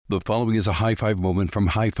The following is a high-five moment from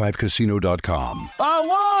highfivecasino.com. I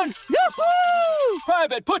won! Yahoo!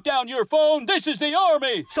 Private, put down your phone. This is the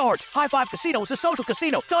Army. Sarge, High Five Casino is a social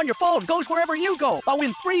casino. It's on your phone. Goes wherever you go. I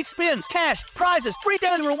win free spins, cash, prizes, free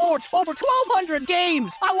daily rewards, over 1,200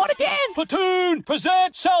 games. I won again. Platoon,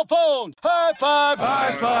 present cell phone. High Five.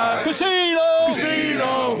 High Five. Casino.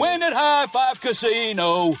 Casino. Win at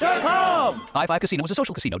highfivecasino.com. High Five Casino is a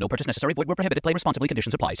social casino. No purchase necessary. Void where prohibited. Play responsibly.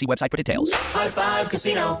 Conditions apply. See website for details. High Five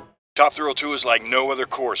Casino. Top Thrill 2 is like no other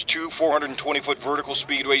course. 2 420-foot vertical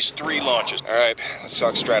speedways, 3 launches. All right, let's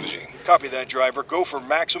talk strategy. Copy that, driver. Go for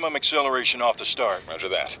maximum acceleration off the start. Roger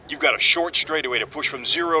that. You've got a short straightaway to push from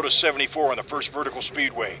 0 to 74 on the first vertical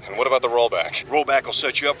speedway. And what about the rollback? Rollback will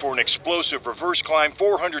set you up for an explosive reverse climb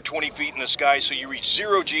 420 feet in the sky so you reach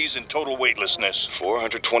 0 Gs in total weightlessness.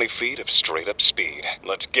 420 feet of straight-up speed.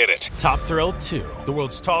 Let's get it. Top Thrill 2, the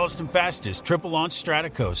world's tallest and fastest triple-launch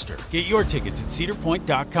stratocoaster. Get your tickets at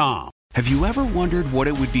cedarpoint.com. Have you ever wondered what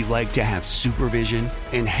it would be like to have supervision,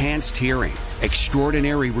 enhanced hearing,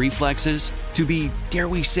 extraordinary reflexes, to be, dare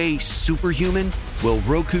we say, superhuman? Well,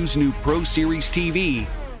 Roku's new Pro Series TV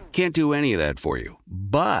can't do any of that for you.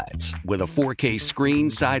 But with a 4K screen,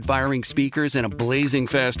 side-firing speakers, and a blazing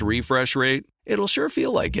fast refresh rate, it'll sure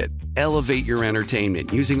feel like it. Elevate your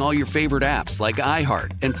entertainment using all your favorite apps like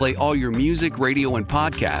iHeart and play all your music, radio, and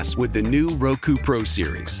podcasts with the new Roku Pro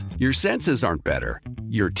Series. Your senses aren't better.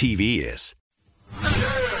 Your TV is.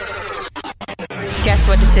 Guess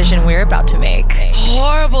what decision we're about to make?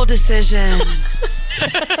 Horrible decision.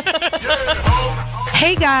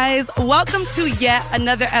 Hey guys, welcome to yet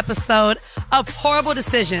another episode of Horrible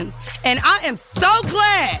Decisions. And I am so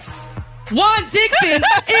glad Juan Dixon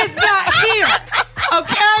is not here.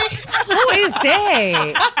 Okay? Who is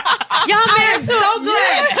that? Y'all married to so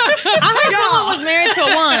glad. I heard someone was married to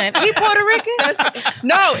a Juan. He Puerto Rican?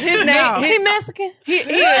 No, his name. He Mexican? He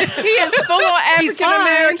is full on African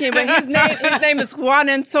American, but his name is Juan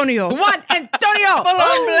Antonio. Juan Antonio. Full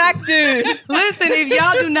on black dude. Listen, if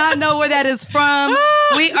y'all do not know where that is from,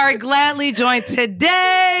 we are gladly joined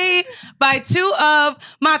today by two of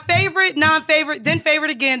my favorite, non-favorite, then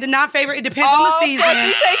favorite again, the non-favorite. It depends on the season. So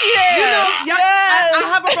you take it in. You know, I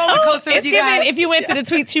have a roller coaster with you guys. If you went through the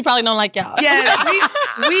tweets, she probably don't like y'all. Yes,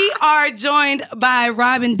 we are joined by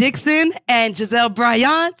Robin Dixon and Giselle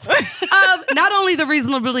Bryant of not only the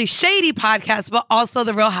Reasonably Shady podcast, but also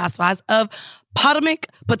the Real Housewives of Potomac.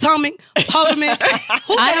 I don't know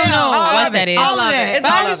what that is. All of it. As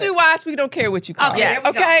long as you watch, we don't care what you call it. Yes.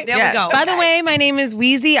 Okay? There we go. By the way, my name is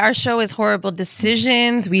Wheezy. Our show is Horrible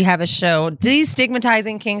Decisions. We have a show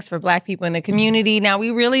destigmatizing kinks for Black people in the community. Now, we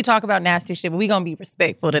really talk about nasty shit, but we're going to be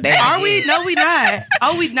respectful today. Are we? No, we not.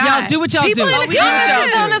 Oh, we not. Y'all do what y'all People do. in the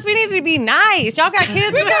comments telling us we need to be nice. Y'all got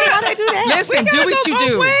kids. How they do that? Listen, do what you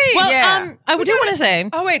do. Well, I do want to say.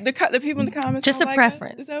 Oh, wait, the people in the comments Just don't a like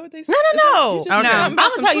preference. us? Is that what they said? No. I'm going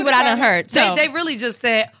to tell you what I done heard. So. They really just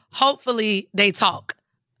said, hopefully they talk.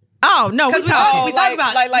 Oh, no, we talk. We talk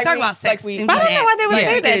about sex. I don't know why they would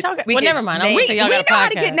say that. Well, never mind. We know how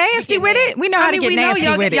to get nasty with it. We know how to get nasty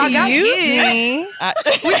with it. Y'all got kids.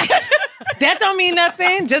 That don't mean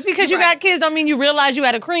nothing. Just because you got kids don't mean you realize you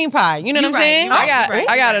had a cream pie. You know what I'm saying?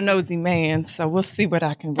 I got a nosy man, so we'll see what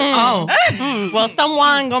I can do. Well,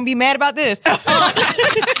 someone gonna be mad about this.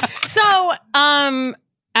 So,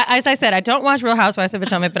 as I said, I don't watch Real Housewives of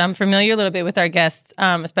Potomac, but I'm familiar a little bit with our guests,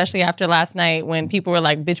 especially after last night when people were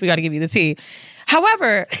like, bitch, we got to give you the tea.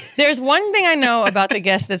 However, there's one thing I know about the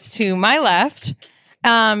guest that's to my left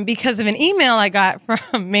because of an email I got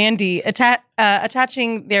from Mandy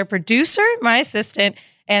attaching their producer, my assistant,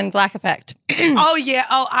 and Black Effect. Oh, yeah.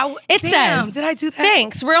 It says, did I do that?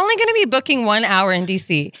 Thanks. We're only going to be booking 1 hour in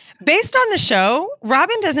DC. Based on the show,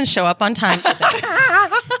 Robin doesn't show up on time for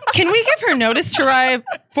that. Can we give her notice to arrive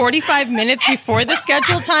 45 minutes before the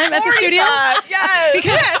scheduled time at the studio? Yes.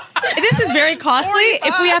 Because this is very costly 45.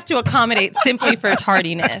 If we have to accommodate simply for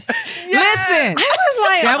tardiness. Yes. Listen. I was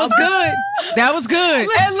like, that was good. That was good.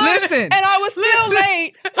 Listen. And I was still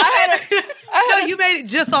late. No, you made it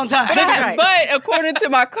just on time. But according to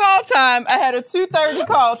my call time, I had a 2:30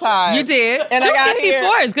 call time. You did. And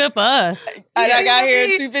 2:54 is good for us. And I got here at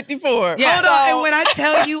 2:54. Yeah. Hold on. And when I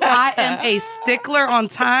tell you I am a stickler on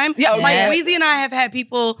time, like Weezy and I have had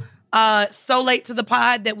people so late to the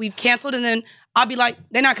pod that we've canceled, and then I'll be like,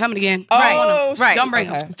 they're not coming again. Oh, right. Don't bring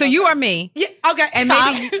them. So you are me. Yeah. Okay. And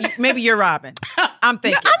maybe you're Robin. I'm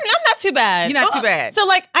thinking. No, I'm not too bad. You're not too bad. So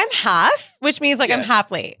like I'm half, which means like I'm half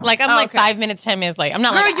late. Like I'm like 5 minutes, 10 minutes late. I'm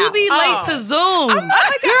not like you be late to Zoom. Girl,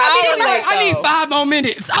 I be like, I need 5 more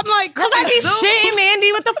minutes. I'm like, because I be shitting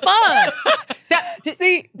Mandy. What the fuck?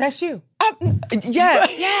 See, that's you.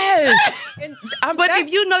 Yes. And but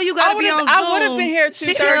if you know you got to be on Zoom, I would have been here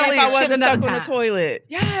 2:30 if I wasn't stuck on the toilet.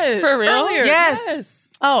 Yes. For real? Earlier. Yes.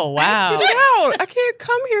 Oh, wow. Get it out. I can't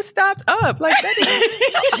come here stopped up. Like,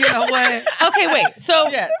 that. You know what? Okay, wait. So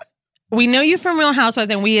Yes. we know you from Real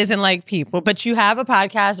Housewives, and we isn't like people, but you have a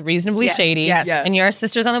podcast, Reasonably Shady. Yes. And you're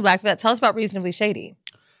Sisters on the Black Vet. Tell us about Reasonably Shady.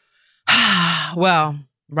 Well,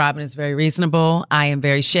 Robin is very reasonable. I am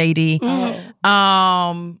very shady.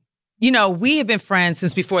 You know, we have been friends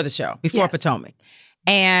since before the show, before Potomac.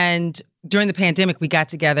 And during the pandemic, we got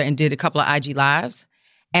together and did a couple of IG Lives.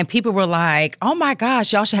 And people were like, oh my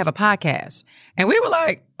gosh, y'all should have a podcast. And we were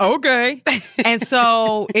like, okay. And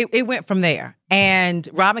so it went from there. And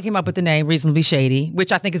Robin came up with the name Reasonably Shady,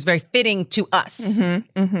 which I think is very fitting to us. Even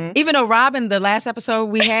though Robin, the last episode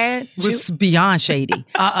we had, was beyond shady.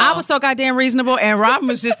 I was so goddamn reasonable, and Robin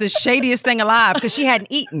was just the shadiest thing alive because she hadn't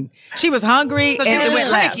eaten. She was hungry, So and she it was went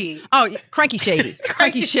cranky. left. Oh, cranky shady.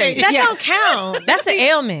 Cranky shady. That Yes. don't count. That's an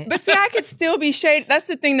ailment. But see, I could still be shady. That's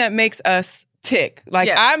the thing that makes us tick. Like,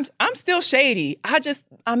 Yes. I'm still shady.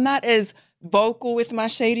 I'm not as vocal with my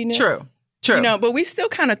shadiness. True. You know, but we still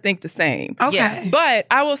kind of think the same. Okay. Yeah. But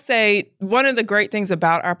I will say one of the great things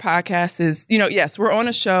about our podcast is, you know, yes, we're on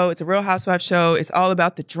a show. It's a Real Housewives show. It's all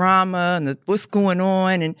about the drama and what's going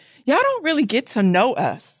on. And y'all don't really get to know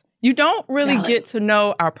us. You don't really get to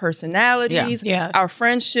know our personalities, our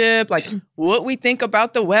friendship, like what we think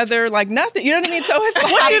about the weather, like nothing. You know what I mean? So it's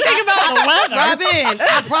like, What do you think about the weather? Robin,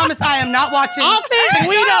 I promise I am not watching.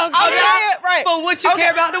 We don't. right. But what you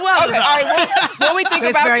care about the weather? Okay, all right. What we think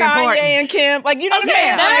It's about very Kanye important. and Kim, like, you know what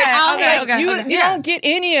I'm saying? Okay. You don't get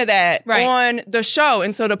any of that on the show.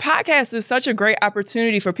 And so the podcast is such a great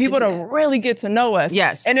opportunity for people to really get to know us.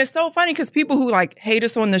 Yes. And it's so funny because people who like hate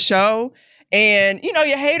us on the show, and you know,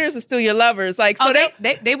 your haters are still your lovers. Like, so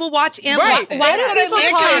they will watch and right. listen. Why do So people they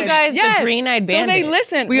call listen. you guys Yes. the Green-Eyed Bandits? So they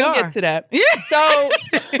listen. We we'll are. get to that.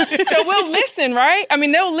 So we'll listen, right? I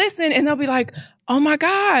mean, they'll listen and they'll be like, oh my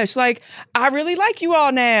gosh, like, I really like you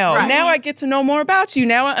all now. Right. Now I get to know more about you.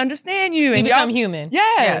 Now I understand you. You And become y'all- human.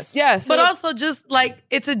 Yes. But So- also just like,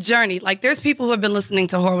 it's a journey. Like there's people who have been listening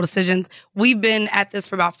to Horrible Decisions. We've been at this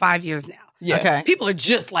for about 5 years now. Yeah. Okay. People are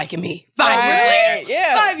just liking me. 5 years Right. later.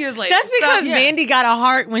 Yeah. 5 years later. That's because So, Mandy got a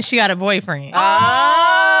heart when she got a boyfriend.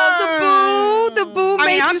 The boo I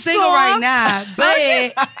made mean, I'm you single soft. right now,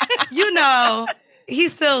 but you know,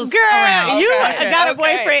 he's still Girl, around. you Okay. got a Okay.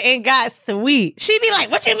 boyfriend and got sweet. She be like,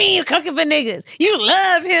 what you mean you cooking for niggas? You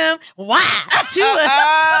love him. Why?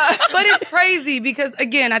 But it's crazy because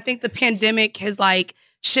again, I think the pandemic has like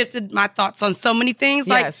shifted my thoughts on so many things.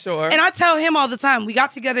 Like, Yes, sure. And I tell him all the time, we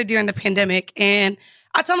got together during the pandemic and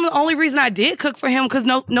I tell him the only reason I did cook for him because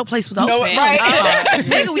no place was open. right.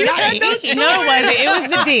 Nigga, we gotta eat. No, it wasn't.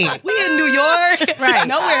 It was the D. We in New York. Right.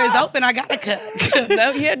 Nowhere is open. I gotta cook.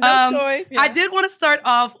 No, he had no choice. I did want to start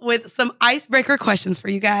off with some icebreaker questions for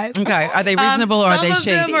you guys. Okay. Are they reasonable or are they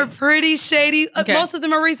shady? Some of them are pretty shady. Okay. Most of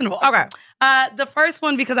them are reasonable. Okay. The first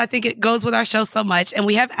one, because I think it goes with our show so much, and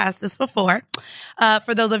we have asked this before,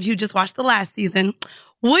 for those of you who just watched the last season,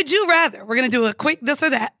 would you rather, we're going to do a quick this or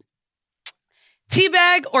that,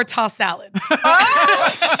 teabag or toss salad?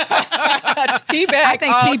 Teabag. I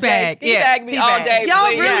think all teabag. day. Yeah, Teabag me all teabag. day. Y'all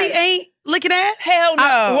please. really ain't looking at? Hell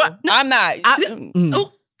no. what? I'm not.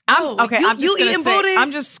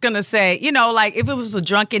 I'm just gonna say, you know, like if it was a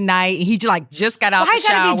drunken night, he just got out Why the you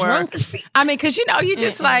gotta be shower. drunk? I mean, because you know, you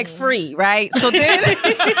just like free, right? So then,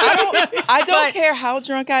 I don't care how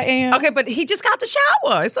drunk I am. okay, but he just got the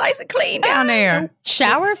shower. It's nice and clean down there.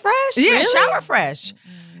 Shower fresh? Yeah, Really? shower fresh.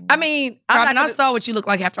 I mean, I'm Robin, not I saw what you look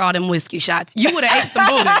like after all them whiskey shots. You would have ate some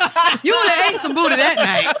booty. You would have ate some booty that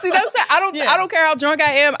night. See, that's what I'm saying. I don't care how drunk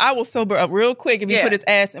I am. I will sober up real quick if he Yeah. put his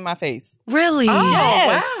ass in my face. Really?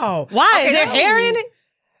 Yes. wow. Why? Okay, Is there so- hair in it?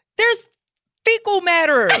 There's fecal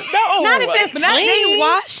matter. No, Not if it's But not- clean. They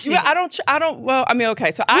wash it. Yeah, I don't. Well, I mean,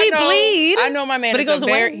 okay. So I We know. bleed, I know my man. but it Is goes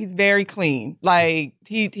away. He's very clean. Like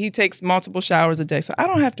he takes multiple showers a day, so I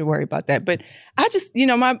don't have to worry about that. But I just, you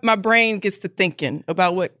know, my brain gets to thinking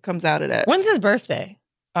about what comes out of that. When's his birthday?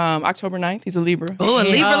 October 9th. He's a Libra. Oh, a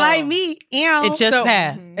Libra Oh. like me. Ew. It just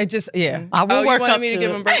passed. It just, yeah. I will Oh, work you wanted up me to to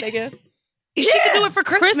give it. him a birthday gift? She could do it for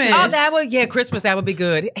Christmas. Oh, that would, Christmas, that would be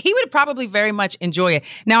good. He would probably very much enjoy it.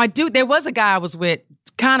 Now, there was a guy I was with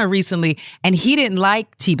kind of recently, and he didn't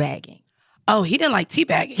like teabagging. Oh, he didn't like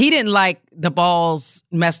teabagging. He didn't like the balls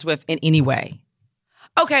messed with in any way.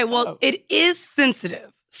 Okay, well, it is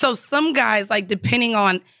sensitive. So some guys, like, depending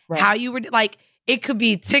on how you were, like, it could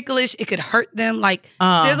be ticklish. It could hurt them. Like,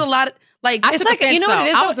 there's a lot of, Like I It's took like offense, you know what it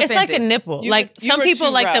is. though. I though? was It's like a offended. nipple. You- like you some were people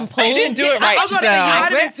too like rough. them pull. They didn't do it right. I was gonna say, you Giselle.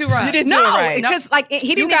 might have been too rough. You didn't do it No, right. because like he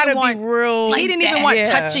You didn't gotta even want be real. he didn't even want Yeah.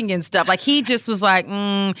 touching and stuff. Like he just was like,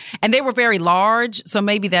 and they were very large, so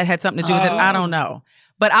maybe that had something to do with it. I don't know.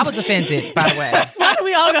 But I was offended, by the way. Why do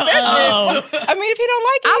we all go? Oh, I mean, if you don't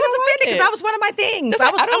like it, I you was don't offended like because it. that was one of my things.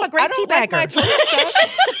 That's like, I'm a great I don't like my teabagger. toilet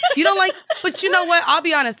stuff. You don't like, but you know what? I'll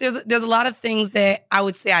be honest. There's a lot of things that I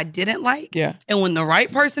would say I didn't like. Yeah. And when the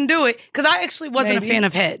right person do it, because I actually wasn't Maybe. a fan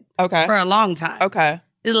of head Okay. for a long time. Okay.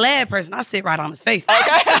 The lad person, I sit right on his face. Okay.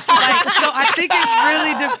 Like, so I think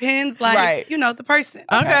it really depends, like, Right. you know, the person.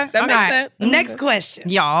 Okay. That makes sense. Next question.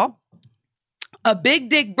 Y'all. A big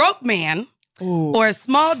dick broke man Ooh. or a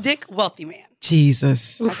small dick wealthy man?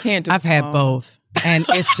 Jesus. I can't do I've had small. both. And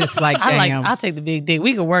it's just like, damn. I'll take the big dick.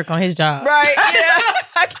 We could work on his job. Right. Yeah.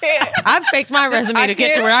 I can't. I've faked my resume to get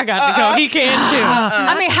to can't. where I got to go. He can too.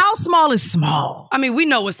 I mean, how small is small? I mean, we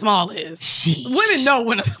know what small is. Sheesh. Women know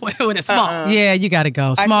when it's small. Yeah, you got to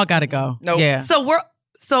go. Small got to go. Nope. Yeah. So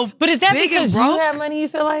But is that big because and you broke? have money? You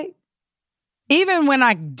feel like Even when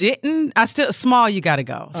I didn't, I still, small, you got to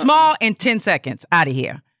go. Small in 10 seconds, out of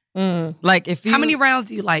here. Like if you. How many rounds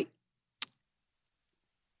do you like?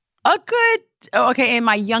 A good, okay, in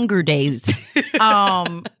my younger days,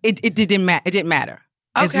 it didn't matter. It didn't matter.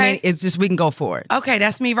 Okay. It's just, we can go for it. Okay,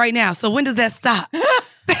 that's me right now. So when does that stop?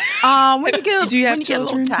 When you get, Do you have when you get a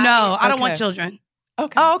little children? tired. No, I don't want Okay. children.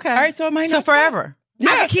 Okay. Oh, okay. All right. So it might So not forever. I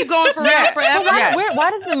can keep going for rounds forever. Yes.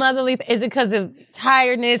 why does the motherly? Is it because of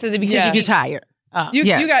tiredness? Is it because Yeah. you You're tired. You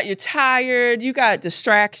Yes. you're tired. You got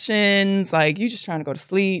distractions. Like you just trying to go to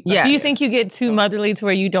sleep. Yes. Do you think you get too motherly to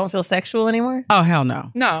where you don't feel sexual anymore? Oh, hell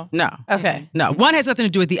no. No. No. Okay. No. One has nothing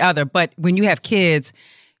to do with the other. But when you have kids,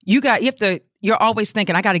 you're always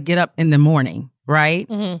thinking, I got to get up in the morning, right?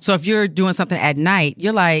 So if you're doing something at night,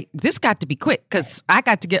 you're like, this got to be quick because I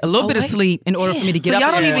got to get a little bit of sleep in order for me to get So up. y'all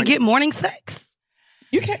in don't the even morning. get morning sex?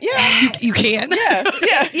 You can't. Yeah. You can. Yeah.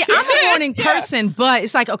 Yeah. Yeah, I'm a morning person, but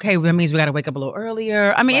it's like, okay, well, that means we got to wake up a little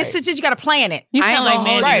earlier. I mean, it's just, you got to plan it. You I ain't sound like gonna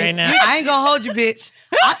hold Mandy you right now. I ain't gonna hold you, bitch.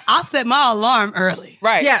 I set my alarm early.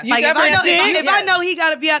 Right. Yes. You Like if I know definitely if I know he got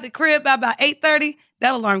to be out the crib by about 8:30,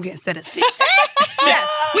 that alarm getting set at 6. Yes.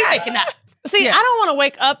 We making up. See, I don't want to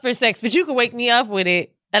wake up for sex, but you could wake me up with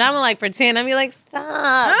it. And I'm like pretend. I'm be like,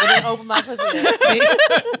 stop. And then open my pussy.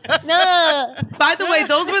 No. By the way,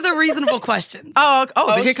 those were the reasonable questions.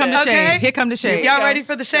 Here come the shit. shade. Okay. Here come the shade. Y'all ready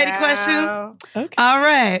for the shady questions? Okay. All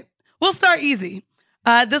right. We'll start easy.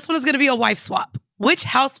 This one is going to be a wife swap. Which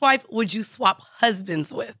housewife would you swap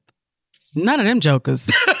husbands with? None of them jokers.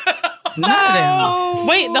 None of them.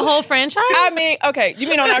 Wait, the whole franchise? I mean, okay. You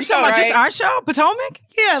mean on our show, Talking about right? just our show, Potomac?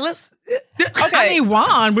 Yeah, let's. Okay. I mean,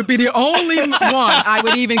 Juan would be the only one I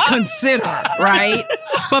would even consider, right?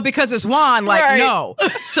 But because it's Juan, like, Right. no.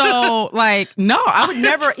 So, like, no, I would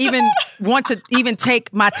never even want to even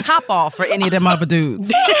take my top off for any of them other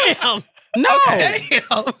dudes. Damn. No. Damn.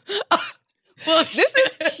 Well, this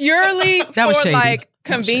is purely That was for shady. like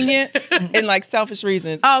convenience and like selfish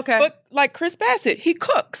reasons. Oh, okay. But like Chris Bassett, he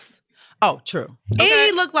cooks. Oh, true. And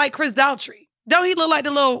he looked like Chris Daltrey. Don't he look like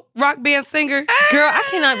the little rock band singer? Girl, I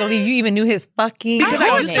cannot believe you even knew his fucking Because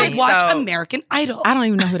I used name. to watch so. American Idol. I don't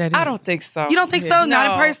even know who that is. I don't think so. You don't think so? Not in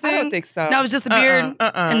No, person? I don't think so. No, it was just the beard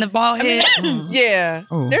and the bald I mean, head. yeah.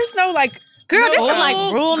 Ooh. There's no like. Girl, this Oh. is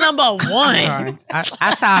like rule number one. Sorry. I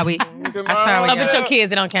sorry. I sorry. Oh, but your kids,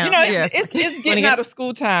 they don't count. You know, Yes. it's When getting you out of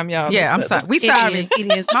school time, y'all. Yeah, I'm Let's- sorry. We It sorry. is.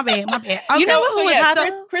 It is. My bad. My bad. Okay. You know what So, was yeah,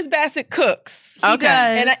 happening? Chris Bassett cooks. He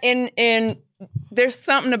does. And there's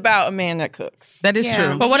something about a man that cooks. That is Yeah.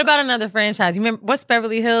 true. But what about another franchise? You remember what's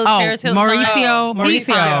Beverly Hills? Oh, Paris Hills? Mauricio. He's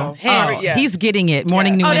fine. Mauricio. Hell. Yeah. He's getting it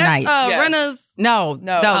morning, Yeah. noon, Oh, and that's night. Yes. Renna's. No,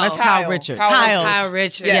 that's Kyle Richards. Kyle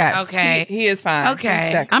Richards. Yes. Okay. He is fine. Okay.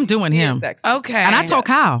 He's sexy. I'm doing He him. is sexy. Okay. And I told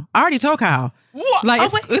Kyle. I already told Kyle. What? Like,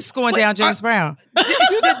 Oh, it's going down James Brown.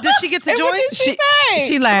 Did she get to join?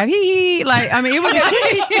 She laughed. He. Like, I mean, it was.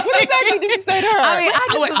 What exactly did you say to her? I mean, I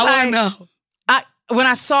just was I like, want to know. when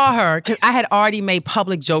I saw her, because I had already made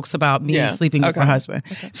public jokes about me Yeah. sleeping with her husband.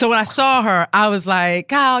 So when I saw her, I was like,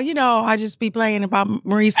 Kyle, you know, I just be playing about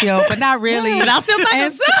Mauricio, but not really. But I'll still fuck him.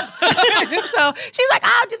 And so she's like,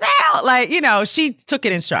 oh, Giselle. Like, you know, she took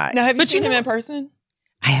it in stride. Now, have you seen him in person?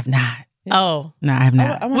 I have not. Oh. No, I have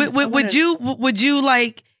not. Would you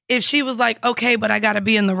like, if she was like, okay, but I got to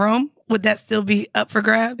be in the room, would that still be up for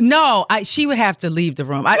grabs? No, she would have to leave the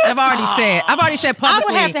room. I've already said I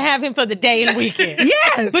publicly. would have to have him for the day and weekend.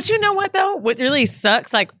 Yes. But you know what though? What really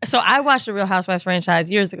sucks, like, so I watched the Real Housewives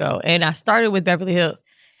franchise years ago, and I started with Beverly Hills.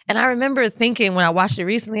 And I remember thinking when I watched it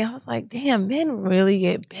recently, I was like, damn, men really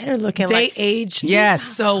get better looking. They like, age Yes.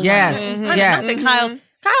 so Yes. well. not Yes. that Kyle's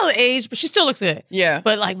Kyla aged, but she still looks good. Yeah.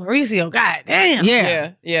 But like Mauricio, god damn.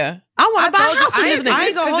 Yeah. I want to buy a house with this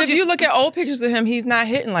nigga. Because if you look at old pictures of him, he's not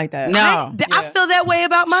hitting like that. No. I feel that way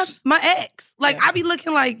about my ex. Like, I be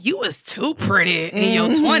looking like, you was too pretty in your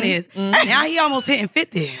 20s. Now he almost hitting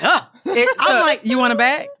 50. I'm like, you want a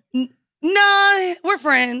bag? No, we're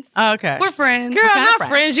friends. Okay. We're friends. Girl, not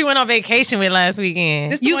friends you went on vacation with last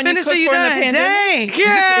weekend. You finished or you done? Dang. Is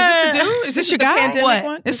this the dude? Is this your guy? pandemic What?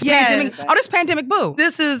 one? This is Yes. pandemic. Oh, this pandemic boo.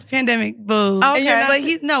 This is pandemic boo. Okay.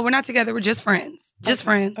 But no, we're not together. We're just friends. Just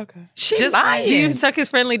friends. Okay. She's Just lying. Do you suck his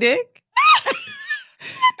friendly dick?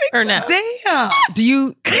 Or no? Damn. Do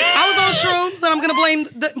you? I was on shrooms, and I'm gonna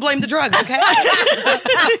blame the drugs. Okay.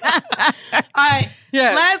 All right.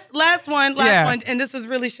 Yeah. Last one, and this is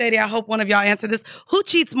really shady. I hope one of y'all answer this. Who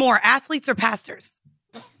cheats more, athletes or pastors?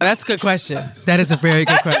 That's a good question. That is a very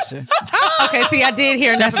good question. Okay, see, I did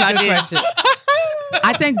hear That's enough. a good question.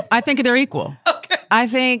 I think they're equal. Okay. I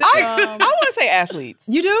think I want to say athletes.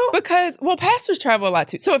 You do? Because, pastors travel a lot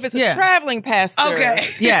too. So if it's a traveling pastor,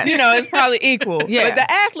 Yes. it's probably equal. Yeah. But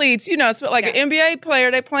the athletes, it's like an NBA player,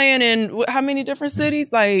 they playing in how many different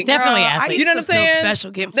cities? Like Definitely athletes. You know what I'm saying?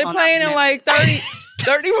 Special getting They're flown playing out in like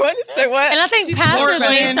 31. Say what? And I think pastors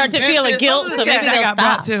may start to feel a guilt, so maybe they'll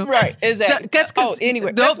stop. Right, exactly.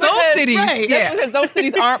 Anyway. Those cities. Right. That's because those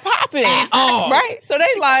cities aren't popping. Right? So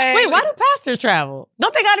they like... Wait, why do pastors travel?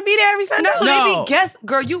 Don't they got to be there every Sunday? No, they be guest.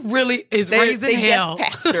 Girl, you really is raising hell.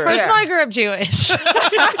 First of all, I grew up Jewish.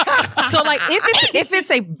 So like if it's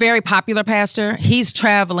a very popular pastor, he's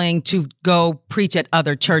traveling to go preach at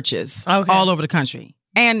other churches all over the country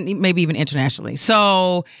and maybe even internationally.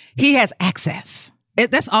 So he has access.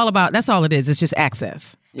 That's all it is. It's just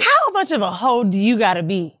access. How much of a hoe do you got to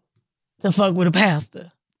be to fuck with a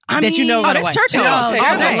pastor? There's church hoes.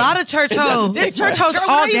 There's a lot of church hoes. There's church hoes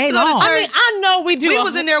all day long. I mean, I know we do. We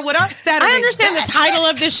was in there with our Saturday. I understand the title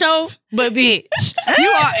of this show, but bitch, you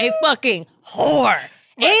are a fucking whore.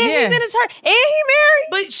 And he's in a church, and he married.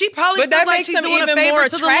 But she probably that felt like makes she's him doing even a favor more to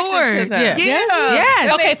the attractive Lord. to them.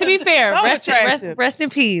 Yeah. Okay, to be fair, rest in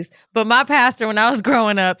peace. But my pastor, when I was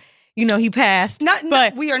growing up, he passed.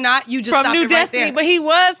 We are not. You just from stopped New it right Destiny, there. but he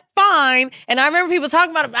was fine. And I remember people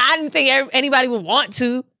talking about him. I didn't think anybody would want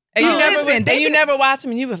to. And you never watched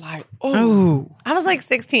him, and you were like, oh. I was like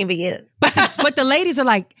 16, but yeah. But the ladies are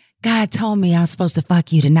like, God told me I was supposed to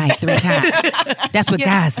fuck you tonight 3 times. That's what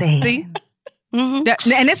God said. See? And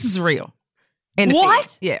this is real.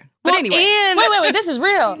 What? Yeah. But anyway. Wait, this is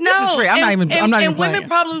real. No, this is real. I'm not even And playing. women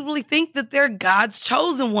probably think that they're God's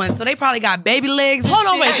chosen ones, so they probably got baby legs. Hold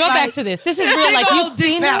on, wait. Go back to this. This is real. Like you've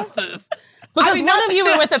seen this? pastors. Because one of you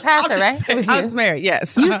were with a pastor, right? It was you. I was married.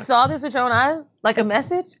 Yes. You saw this with your own eyes, like a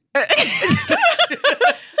message.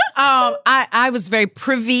 I was very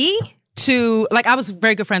privy to, I was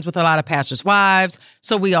very good friends with a lot of pastors' wives,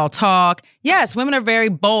 so we all talk. Yes, women are very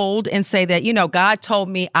bold and say that, God told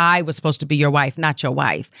me I was supposed to be your wife, not your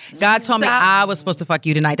wife. God told me I was supposed to fuck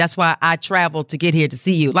you tonight. That's why I traveled to get here to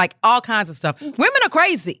see you. Like, all kinds of stuff. Women are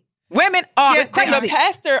crazy. Women are crazy. But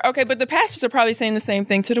the pastors are probably saying the same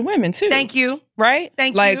thing to the women, too. Thank you. Right?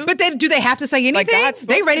 Thank you. But do they have to say anything? Like, God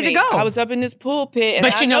spoke they ready to go. I was up in this pulpit, and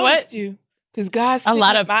but you know what? Because God, a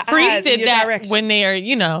lot of priests did that direction. when they're,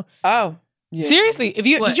 Oh, yeah. Seriously,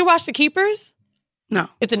 did you watch The Keepers? No.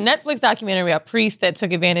 It's a Netflix documentary about priests that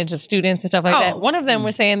took advantage of students and stuff like that. One of them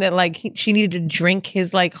was saying that she needed to drink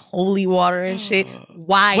his holy water and shit.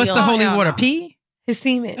 Why? What's the holy water? Pee? His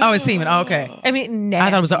semen. Oh, his semen. Oh, okay. I mean, I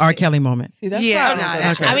thought it was an R. Kelly moment. See, that's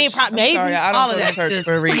I mean, maybe. All of that church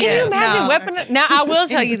for a reason. Can you imagine weapon? Now, I will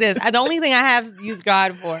tell you this. The only thing I have used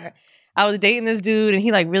God for, I was dating this dude and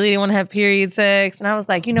he really didn't want to have period sex. And I was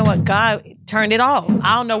like, you know what? God turned it off.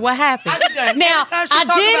 I don't know what happened. Now, I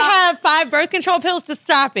did have 5 birth control pills to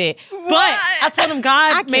stop it. But I told him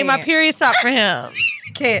God made my period stop for him.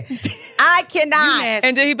 I cannot.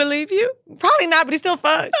 And did he believe you? Probably not, but he still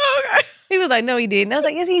fucked. Okay. He was like, no, he didn't. I was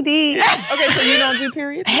like, yes, he did. Okay, so you don't do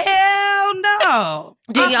periods? Hell no.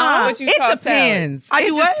 Do y'all? But you toss depends. Salads. I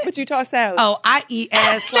do what? But you toss salads. Oh, I eat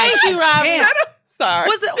ass like Thank you, Robin. Sorry.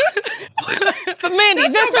 But Mandy,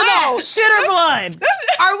 just no shit or blood.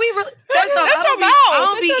 Are we really? That's your mouth. I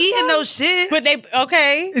don't be eating no shit. But they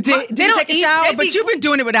Did you take a shower? But you've been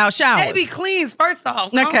doing it without showers. They be clean, first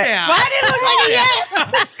off. Okay. Calm down. Why did it look like a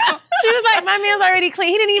yes? She was like, my man's already clean.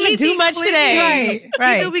 He didn't even do much today.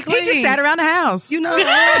 Right. He do be clean. He just sat around the house. You know.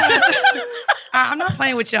 I'm not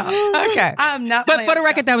playing with y'all. Okay. I'm not But playing for the with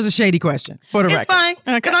record, that was a shady question. For the It's record. fine,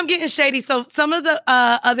 Okay. because I'm getting shady. So some of the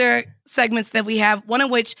other segments that we have, one of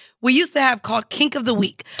which we used to have called Kink of the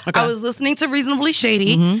Week. Okay. I was listening to Reasonably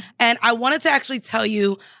Shady, Mm-hmm. and I wanted to actually tell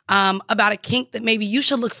you about a kink that maybe you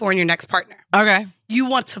should look for in your next partner. Okay. You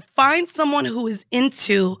want to find someone who is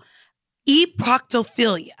into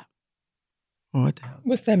eproctophilia. What the hell?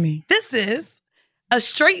 What's that mean? This is a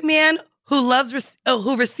straight man who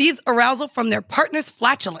who receives arousal from their partner's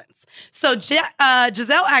flatulence. So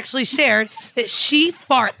Giselle actually shared that she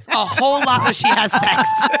farts a whole lot when she has sex.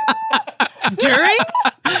 During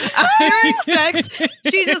sex,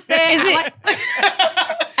 she just said,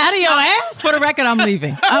 out of your ass? For the record, I'm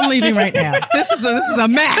leaving. I'm leaving right now. This is a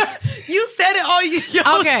mess. You said it all you.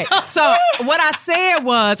 Okay, so what I said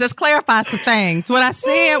was, let's clarify some things. What I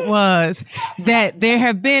said was that there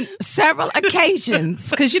have been several occasions,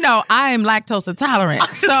 because, I am lactose intolerant.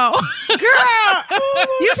 So, Girl,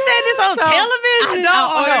 you said this on television?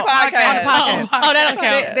 On the podcast. Oh, that don't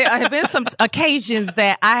count. There have been some occasions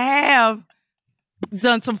that I have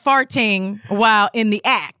done some farting while in the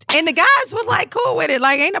act. And the guys was like cool with it.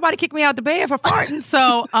 Like, ain't nobody kicked me out the bed for farting.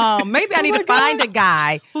 So maybe I need to find a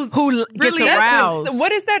guy who gets really aroused.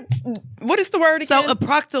 What is that? What is the word again? So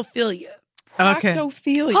eproctophilia. Okay.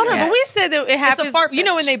 Proctophilia. Hold on, but we said that it happens. fart You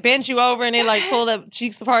know when they bend you over and they like pull the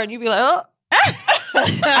cheeks apart and you be like, oh.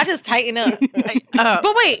 I just tighten up.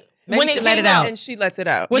 But wait, Maybe when you it should let came it out. And she lets it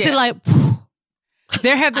out. was it like,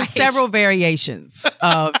 There have been several variations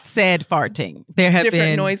of said farting. There have different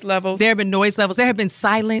been noise levels? There have been noise levels. There have been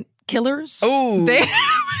silent killers. Ooh.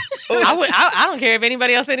 I don't care if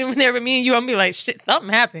anybody else said it was there but me and you. I'm be like, shit, something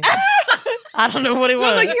happened. I don't know what it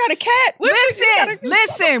was. Look, you got a cat.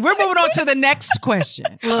 Listen. We're moving on to the next question.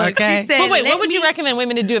 Look, okay. she said, But wait, what would you recommend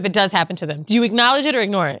women to do if it does happen to them? Do you acknowledge it or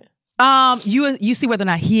ignore it? You see whether or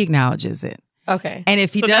not he acknowledges it. Okay. And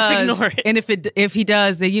if he So does, that's ignore it. and if he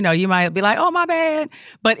does, then you might be like, oh, my bad.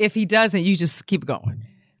 But if he doesn't, you just keep going.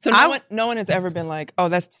 So no one has ever been like, oh,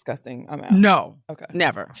 that's disgusting. I'm out. No. Okay.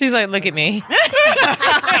 Never. She's like, look at me.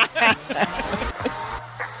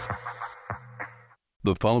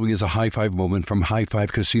 The following is a high five moment from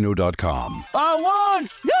highfivecasino.com. I won!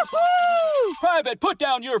 Yahoo! Private, put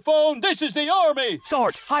down your phone. This is the Army.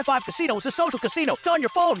 Sarge, High Five Casino is a social casino. It's on your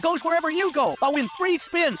phone, goes wherever you go. I win free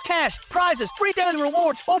spins, cash, prizes, free daily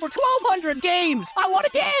rewards, over 1,200 games. I won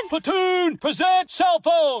again. Platoon, present cell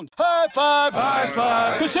phone. High Five. High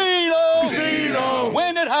Five. Casino. Casino.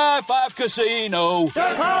 Win at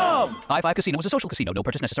highfivecasino.com. High Five Casino is a social casino. No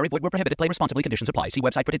purchase necessary. Void where prohibited. Play responsibly. Conditions apply. See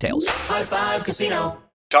website for details. High Five Casino.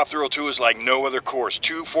 Top Thrill 2 is like no other course.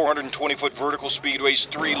 2 420-foot vertical speedways,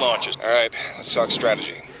 3 launches. All right, let's talk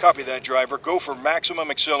strategy. Copy that, driver. Go for maximum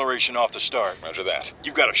acceleration off the start. Roger that.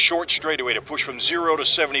 You've got a short straightaway to push from 0 to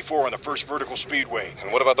 74 on the first vertical speedway.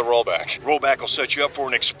 And what about the rollback? Rollback will set you up for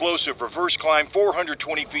an explosive reverse climb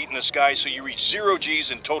 420 feet in the sky so you reach 0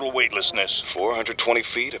 G's in total weightlessness. 420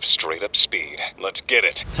 feet of straight-up speed. Let's get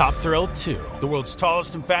it. Top Thrill 2, the world's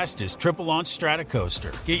tallest and fastest triple-launch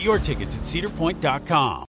Stratocoaster. Get your tickets at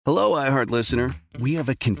cedarpoint.com. Hello, iHeart listener. We have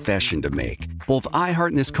a confession to make. Both iHeart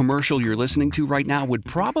and this commercial you're listening to right now would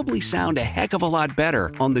probably sound a heck of a lot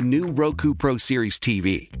better on the new Roku Pro Series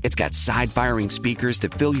TV. It's got side-firing speakers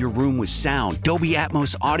that fill your room with sound, Dolby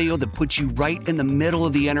Atmos audio that puts you right in the middle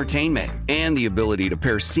of the entertainment, and the ability to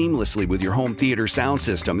pair seamlessly with your home theater sound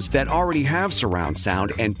systems that already have surround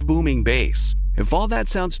sound and booming bass. If all that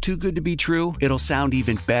sounds too good to be true, it'll sound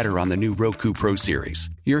even better on the new Roku Pro Series.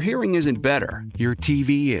 Your hearing isn't better, your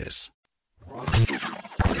TV is.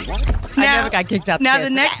 I never got kicked out. Now, the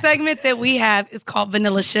next segment that we have is called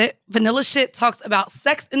Vanilla Shit. Vanilla Shit talks about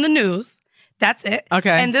sex in the news. That's it.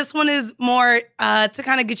 Okay. And this one is more to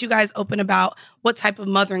kind of get you guys open about what type of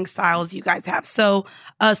mothering styles you guys have. So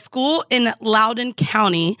a school in Loudoun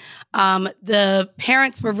County, the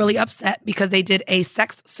parents were really upset because they did a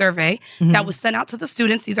sex survey that was sent out to the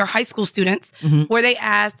students. These are high school students, where they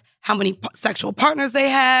asked how many sexual partners they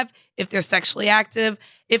have, if they're sexually active,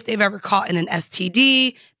 if they've ever caught in an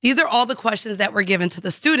STD. These are all the questions that were given to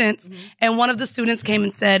the students. And one of the students came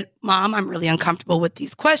and said, Mom, I'm really uncomfortable with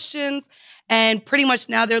these questions. And pretty much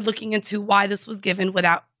now they're looking into why this was given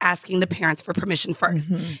without asking the parents for permission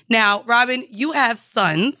first. Now, Robin, you have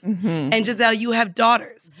sons, and Giselle, you have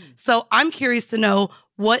daughters. So I'm curious to know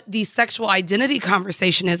what the sexual identity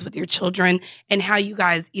conversation is with your children and how you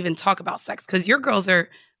guys even talk about sex. Because your girls are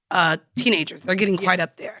teenagers. They're getting quite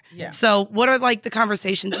up there. Yeah. So what are like the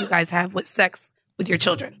conversations you guys have with sex with your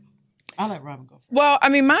children? I'll let Robin go. Well, I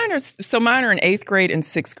mean, mine are in 8th grade and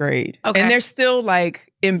 6th grade. Okay. And they're still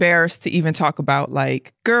like embarrassed to even talk about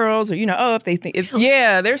like girls or, if they think,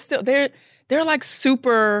 they're they're like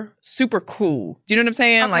super, super cool. Do you know what I'm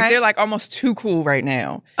saying? Okay. Like they're like almost too cool right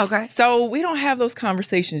now. Okay. So we don't have those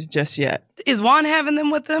conversations just yet. Is Juan having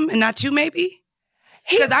them with them and not you, maybe?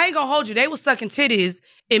 Because I ain't gonna hold you. They was sucking titties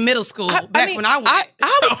in middle school when I went.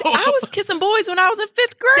 I was kissing boys when I was in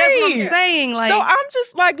 5th grade. That's what I'm saying. Like, so I'm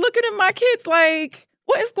just like looking at my kids like,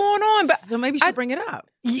 what is going on? But so maybe you should bring it up.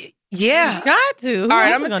 Yeah. Got to. All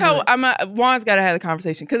right, I'm gonna tell. Juan's got to have the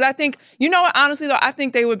conversation because I think, you know what? Honestly, though, I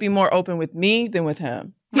think they would be more open with me than with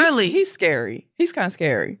him. He's scary. He's kind of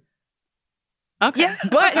scary. Okay. Yeah.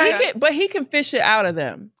 But he can fish it out of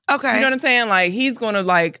them. Okay. You know what I'm saying? Like he's gonna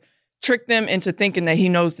like trick them into thinking that he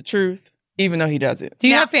knows the truth, even though he doesn't. Do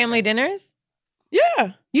you have family dinners?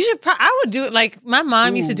 Yeah. You should. I would do it. Like my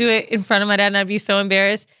mom used to do it in front of my dad, and I'd be so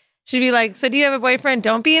embarrassed. She'd be like, "So do you have a boyfriend?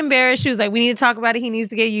 Don't be embarrassed." She was like, "We need to talk about it. He needs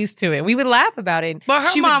to get used to it." We would laugh about it. But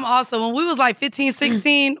her mom also, when we was like 15,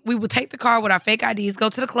 16, we would take the car with our fake IDs, go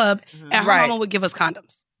to the club, and her mama would give us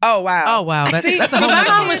condoms. Oh, wow. Oh, wow. That's a whole my nother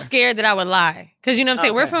mom was scared that I would lie. Because, you know what I'm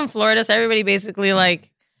saying? We're from Florida, so everybody basically, like,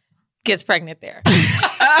 gets pregnant there.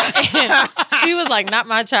 And she was like, not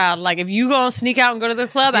my child. Like, if you gonna sneak out and go to the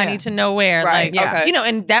club, I need to know where. Right. Like, Okay. you know,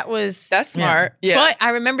 and that's smart. Yeah. But I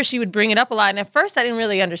remember she would bring it up a lot. And at first, I didn't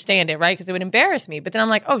really understand it, right? Because it would embarrass me. But then I'm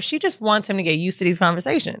like, oh, she just wants him to get used to these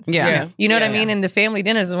conversations. Yeah. You know what I mean? And the family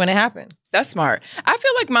dinners is when it happened. That's smart. I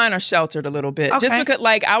feel like mine are sheltered a little bit. Okay. Just because,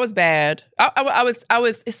 like, I was bad. I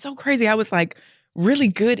was, it's so crazy. I was, like, really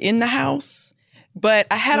good in the house. But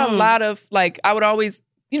I had a lot of, like, I would always,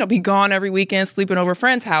 you know, be gone every weekend, sleeping over a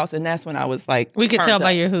friend's house. And that's when I was, like, we could tell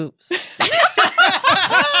by up. your hoops.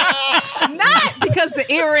 Not because the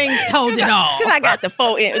earrings told it all. Because I got the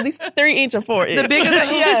 4 inch, at least 3 inch or 4 inch. The bigger the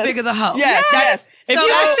hoop, the bigger the hoe. Yes. If So you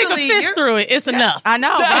don't stick a actually, fist through it, it's enough. I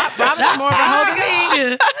know. Robin's more of a hoe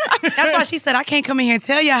than me. That's why she said, I can't come in here and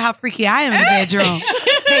tell y'all how freaky I am in the bedroom.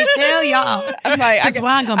 Can't tell y'all. I'm like, That's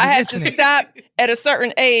why I'm gonna be I had to listening. stop at a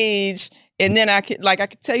certain age, and then I could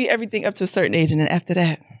tell you everything up to a certain age, and then after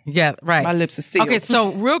that, Yeah, right. my lips are sealed. Okay,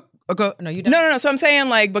 so no, you don't. No. So I'm saying,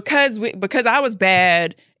 like, because I was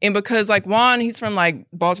bad, and because, like, Juan, he's from, like,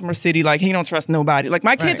 Baltimore City, like, he don't trust nobody. Like,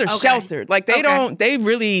 my kids are sheltered. Like, they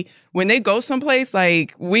really, when they go someplace,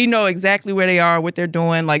 like, we know exactly where they are, what they're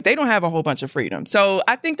doing. Like, they don't have a whole bunch of freedom. So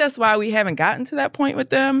I think that's why we haven't gotten to that point with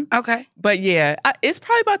them. Okay. But yeah, it's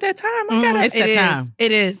probably about that time. It's that time.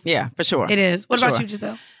 It is. Yeah, for sure. It is. What For about sure. you,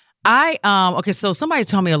 Giselle? Okay, so somebody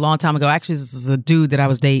told me a long time ago, actually this was a dude that I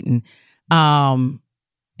was dating.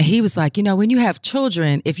 He was like, you know, when you have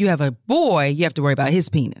children, if you have a boy, you have to worry about his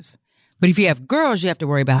penis. But if you have girls, you have to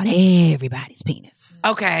worry about everybody's penis.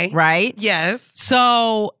 Okay. Right? Yes.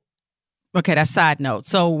 So, okay, that's side note.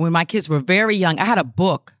 So when my kids were very young, I had a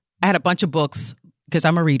bunch of books because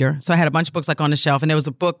I'm a reader. So I had a bunch of books like on the shelf, and there was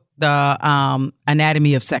a book, the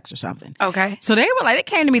Anatomy of Sex or something. Okay. So they were like, it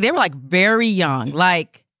came to me, they were like very young,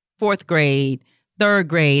 like 4th grade, 3rd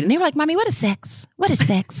grade. And they were like, Mommy, what is sex? What is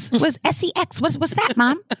sex? What's SEX? What's that,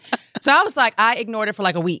 Mom? So I was like, I ignored it for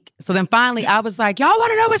like a week. So then finally I was like, y'all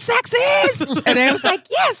want to know what sex is? And they was like,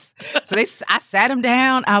 yes. So I sat them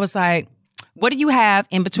down. I was like, what do you have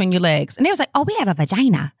in between your legs? And they was like, oh, we have a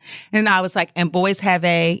vagina. And I was like, and boys have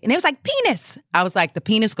and they was like, penis. I was like, the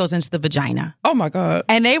penis goes into the vagina. Oh my God.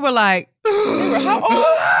 And they were like, how old?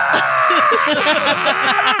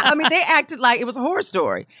 I mean, they acted like it was a horror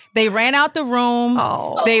story. They ran out the room.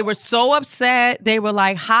 Oh. They were so upset. They were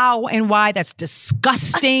like, how and why? That's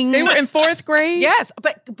disgusting. They were in 4th grade? Yes.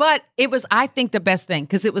 But it was, I think, the best thing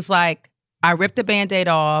because it was like, I ripped the Band-Aid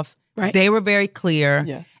off. Right. They were very clear.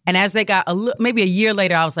 Yeah. And as they got maybe a year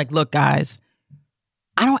later, I was like, look, guys,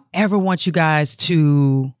 I don't ever want you guys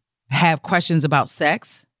to have questions about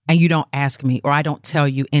sex and you don't ask me or I don't tell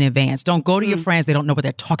you in advance. Don't go to your friends. They don't know what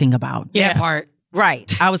they're talking about. That part.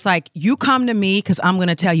 Right. I was like, you come to me because I'm going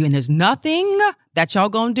to tell you. And there's nothing that y'all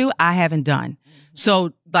going to do I haven't done.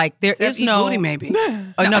 So, like, there Except is eat no... booty, maybe.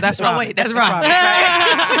 Oh, no, that's right. Oh, wait, that's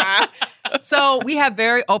right. So we have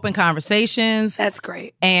very open conversations. That's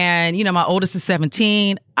great. And, you know, my oldest is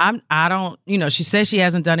 17. I don't, you know, she says she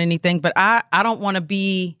hasn't done anything, but I don't want to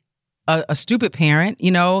be a stupid parent.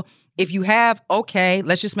 You know, if you have, okay,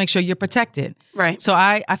 let's just make sure you're protected. Right. So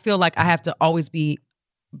I feel like I have to always be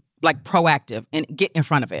like proactive and get in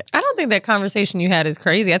front of it. I don't think that conversation you had is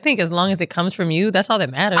crazy. I think as long as it comes from you, that's all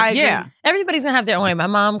that matters. Yeah. Everybody's gonna have their own way. My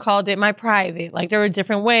mom called it my private. Like there were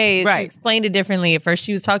different ways. Right. She explained it differently. At first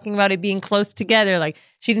she was talking about it being close together. Like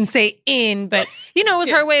she didn't say in, but you know, it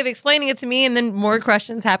was her way of explaining it to me. And then more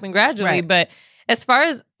questions happened gradually. Right. But as far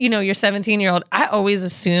as, you know, your 17-year-old, I always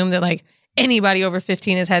assume that like anybody over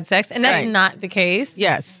 15 has had sex. And that's Right. not the case.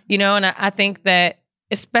 Yes. You know, and I think that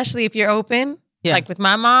especially if you're open, Yeah. Like with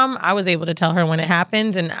my mom, I was able to tell her when it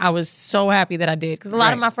happened, and I was so happy that I did because a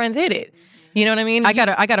lot of my friends hit it. You know what I mean? I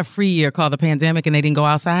got a free year called the pandemic, and they didn't go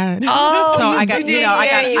outside. Oh, so I got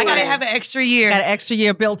I gotta have an extra year. Got an extra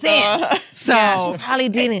year built in. So she probably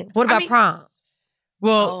didn't. What about prom?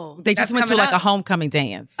 Well, they just went to like a homecoming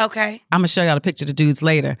dance. Okay. I'm gonna show y'all the picture of the dudes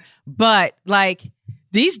later. But like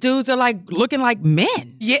these dudes are like looking like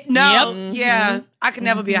men. Yeah, no, yeah. I could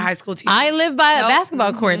never be a high school teacher. I live by a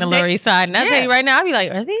basketball court in the Lower East Side, and I tell you right now, I'd be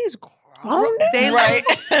like, are these grown? Right.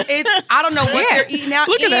 I don't know what they're eating out.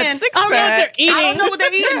 Look at that six-pack. I don't know what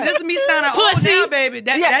they're eating. This is me sounding old now, baby.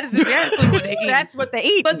 That is exactly what they eat. That's what they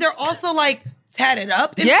eat. But they're also like tatted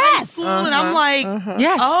up in high school, and I'm like,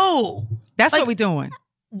 oh, that's like, what we're doing.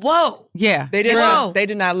 Whoa. Yeah. They did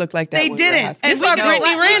not look like that. They didn't. And we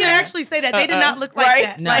can actually say that. They did not look like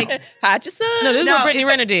that. No. Like, hide your son. No, this is what Brittany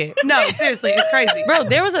Renner did. No, seriously, it's crazy. Bro,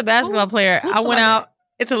 there was a basketball player. I went out.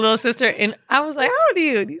 It's a little sister, and I was like, how old are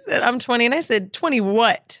you? And he said, I'm 20. And I said, 20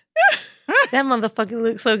 what? That motherfucker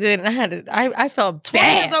looked so good. And I felt 20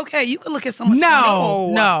 bad. is okay. You could look at someone.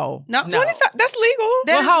 No. 20's that's legal.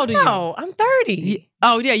 Well, how old are you? No, I'm 30.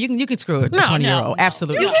 Oh yeah, you can screw it. A 20-year-old,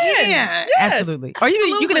 absolutely. You can. Yes. Absolutely. Or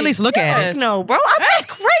you can at least look at it. No, bro, that's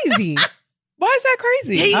crazy. Why is that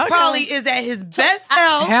crazy? He probably is at his best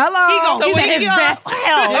health. Hello. He gonna He's at his best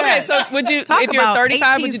health. Okay, so would you, Talk if you're about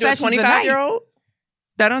 35, would 18 you do a sessions a 25-year-old?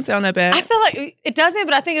 That don't sound that bad. I feel like it doesn't,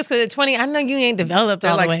 but I think it's because at 20, I know you ain't developed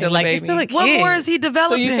all like the way. still a Like, you're baby. still a kid. What more is he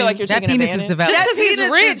developing? So you feel like you're That taking penis advantage? is developed. Just because he's penis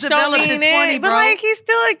is rich don't developed mean at 20, it. But bro. like, he's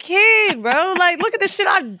still a kid, bro. Like, look at the shit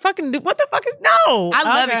I fucking do. What the fuck is no? I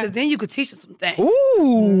love it because then you could teach us some things.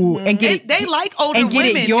 Ooh, and get it. They like older and get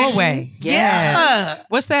women. it your way. Yeah.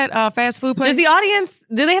 What's that fast food place? Does the audience,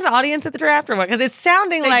 do they have an audience at the draft or what? Because it's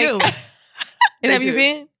sounding They like. do. And have you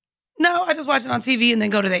been? No, I just watch it on TV and then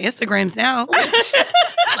go to their Instagrams now.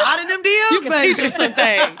 A lot of them deals, baby. Teach them some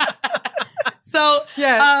things. So,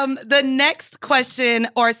 the next question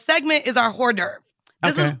or segment is our hors d'oeuvre.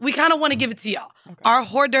 We kind of want to give it to y'all. Okay. Our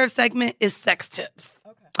hors d'oeuvre segment is sex tips.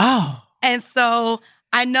 Okay. Oh. And so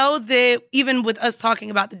I know that even with us talking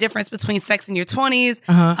about the difference between sex in your 20s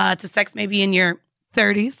to sex maybe in your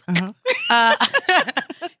 30s,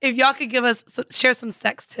 if y'all could share some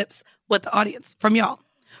sex tips with the audience from y'all.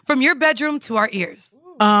 From your bedroom to our ears.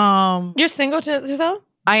 You're single to yourself?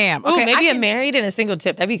 I am. Okay, Okay, maybe a married and a single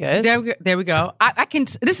tip. That'd be good. There we go. I can.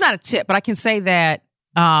 This is not a tip, but I can say that.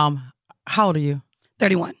 How old are you?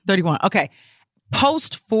 31. 31. Okay.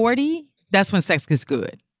 Post 40, that's when sex gets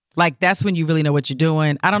good. Like that's when you really know what you're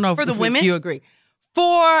doing. I don't know for the women. You agree?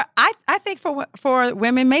 I think for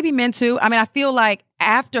women, maybe men too. I mean, I feel like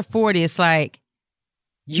after 40, it's like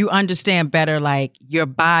you understand better, like your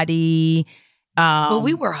body. Well,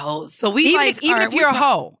 we were hoes, so we even if you're a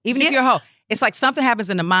hoe, it's like something happens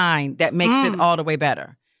in the mind that makes it all the way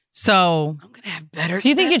better. So I'm gonna have better. Do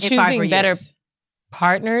you think you're choosing better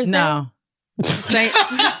partners? No. Damn.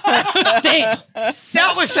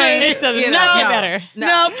 That was saying it does not get better.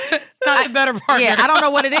 No, it's not the better partner. Yeah, I don't know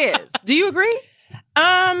what it is. Do you agree?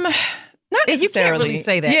 Not necessarily. You can't really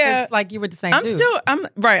say that. Yeah, like you were the same. I'm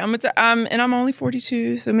and I'm only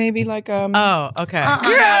 42, so maybe like Oh, okay. Not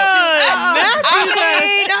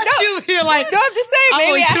you. You're like, no, I'm just saying. I'm Maybe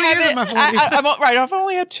only 2 years in my 40s. I've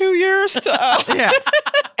only had 2 years. Yeah,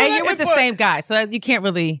 and you're with the same guy, so you can't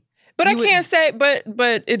really. But I can't say. But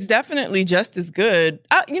it's definitely just as good.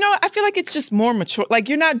 I feel like it's just more mature. Like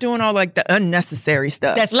you're not doing all like the unnecessary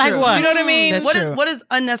stuff. That's like true. what? Do you know what I mean? What is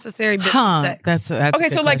unnecessary business sex? That's okay. A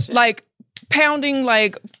good So question. like pounding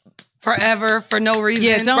like forever for no reason.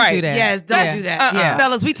 Yeah, don't do that. Yes, don't do that. Yeah.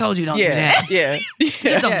 Fellas, we told you don't do that. Yeah. Just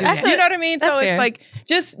don't do that. You know what I mean? That's So fair. it's like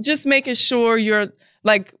just making sure you're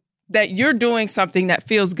like that you're doing something that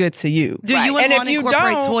feels good to you. Do you and want to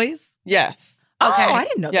incorporate toys? Yes. Okay. Oh, I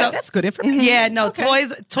didn't know that. That's good information. Yeah, no, Okay.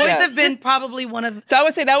 toys have been probably one of. So I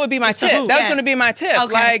would say that would be my tip. That was going to be my tip.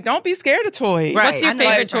 Okay. Like, don't be scared of toys. Right. What's your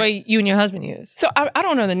favorite toy you and your husband use? So I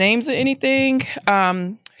don't know the names of anything.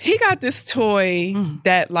 He got this toy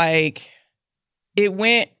that like it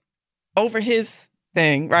went over his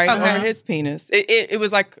thing, right? Okay. Over his penis. It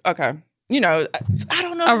was like, okay, I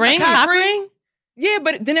don't know. A ring? Cock ring? Yeah,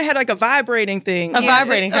 but then it had like a vibrating thing. A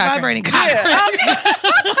vibrating cock ring. vibrating cock ring.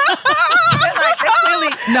 They clearly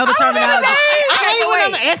know the terminology.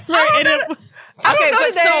 I'm an expert in it. Okay, know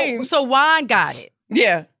the name. but so Juan got it.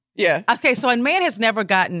 Yeah. Okay, so a man has never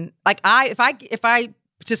gotten like if I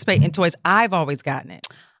participate in toys, I've always gotten it.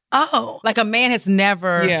 Oh. Like a man has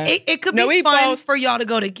never. Yeah. It could No, be we fun both- for y'all to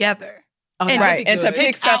go together. right, and to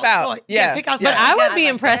pick stuff out. Yeah, pick out But stuff. I would Yeah, be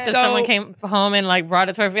like impressed if that. someone came home and like brought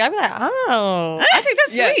a toy for me. I'd be like, oh, I think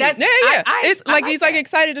that's sweet. It's like he's like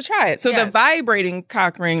excited to try it. So the vibrating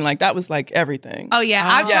cock ring, like that was like everything. Oh yeah,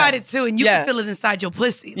 I've tried it too, and you can feel it inside your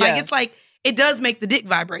pussy. Like Yes. it's like it does make the dick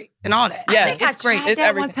vibrate and all that. Yeah, I think it's great. tried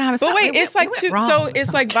that one time. But wait, it's like two. so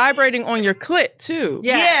it's like vibrating on your clit too.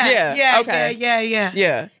 Yeah. Okay.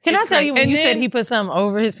 Yeah. Can I tell you when And you then- said he put something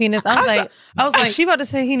over his penis? I was like, she about to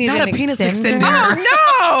say he needs not an a penis extender. extender.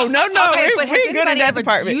 Oh no, Okay, we but has good in anybody that ever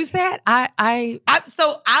department. used that? I'm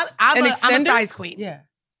I'm An a extender? size queen. yeah.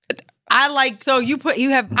 I like. So you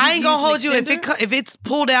have. I ain't gonna hold you if it's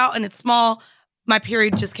pulled out and it's small. My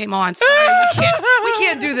period just came on. Sorry, we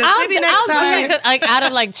can't do this. Maybe next I'll time. do it, like out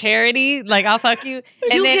of like charity, like I'll fuck you.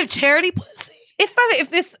 And You then, give charity pussy. it's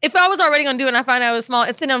funny if I was already gonna do it and I find out it was small,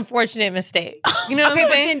 it's an unfortunate mistake. You know what Okay,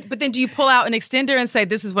 I'm saying? but then do you pull out an extender and say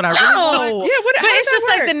this is what I really want? Yeah, what? But it's just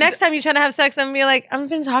like the next time you try to have sex, I'm gonna be like, I've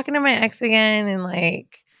been talking to my ex again, and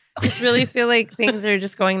like, just really feel like things are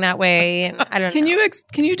just going that way, and I don't. Can know.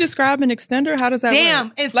 you describe an extender? How does that Damn.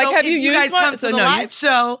 work? And Like, so have if you you used guys one? come to So the no, live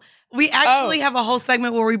show, we actually have a whole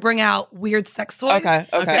segment where we bring out weird sex toys. Okay.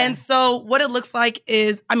 And so what it looks like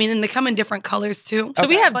is, I mean, and they come in different colors too. So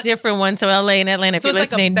we have different ones. So LA and Atlanta, if So you're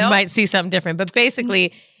it's like a listening, you belt? might see something different. But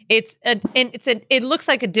basically, it looks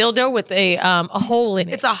like a dildo with a hole in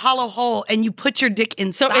it. It's a hollow hole, and you put your dick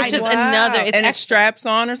inside. So it's just another. It's and it extra. straps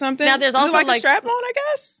on or something. Now, there's Is it also, like a like, strap on, I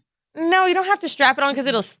guess. No, you don't have to strap it on because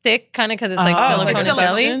it'll stick, kind of because it's like silicone like and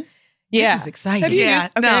jelly. silicone. Yeah. This is exciting. Have you Yeah,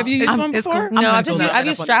 used? Okay, no, have you used it's- one it's before? cool. No, I'm I've gonna go I've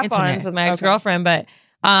look used it up on the strap-ons internet. with my ex-girlfriend, but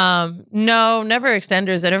no, never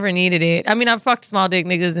extenders. I never needed it. I mean, I've fucked small dick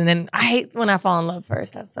niggas, and then I hate when I fall in love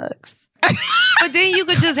first. That sucks. But then you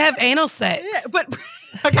could just have anal sex. Yeah, but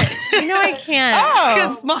okay. You know I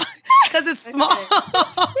can't. Because it's small.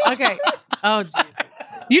 Okay. Oh, Jesus.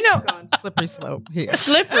 You know, Going slippery slope here.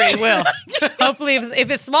 slippery will. Hopefully, if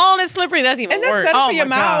it's small and it's slippery, that's even And that's worse. better Oh for your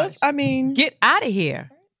my mouth. gosh. I mean, Get out of here.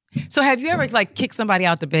 So have you ever like kicked somebody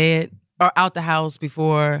out the bed or out the house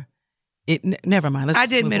before? Never mind. Let's I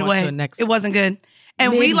just did move on to midway. the next. It wasn't good.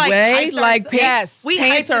 And we like Midway? hyped Like, ourselves- yes, we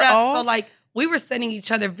pants hyped it are up. off? So like we were sending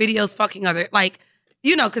each other videos fucking other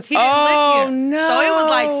because he didn't live Oh, here. no. So it was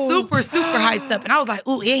like super hyped up. And I was like,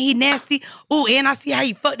 ooh, and he nasty. Ooh, and I see how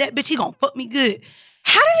he fucked that bitch. He gonna fuck me good.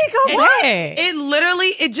 How did it go bad? It literally,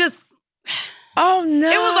 it just, oh no,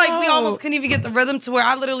 it was like we almost couldn't even get the rhythm to where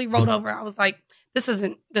I literally rolled over. I was like, this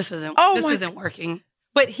isn't working.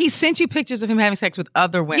 But he sent you pictures of him having sex with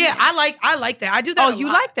other women. Yeah, I like that. I do that. Oh,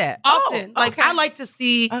 you like that? Often. Oh, like okay. I like to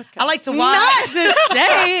see. Okay. I like to watch. Not the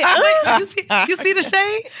shade. you see the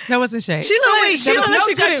shade? No, it wasn't shade. She looked like There was no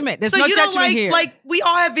she could've- judgment. There's so no you don't judgment here. like we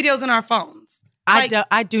all have videos on our phones.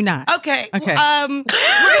 I do not. Okay. Okay.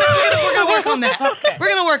 We're gonna work on that. Okay. We're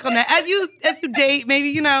gonna work on that. As you date, maybe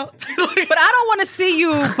you know. But I don't want to see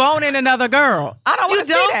you boning another girl. I don't want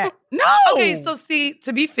to see that. No. Okay, so see,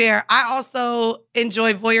 to be fair, I also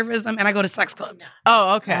enjoy voyeurism and I go to sex clubs.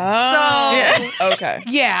 Oh, okay. So okay.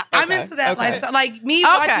 yeah, I'm Okay, into that okay. lifestyle. Like me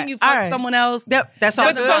Okay, watching you all fuck right. someone else. Yep, that's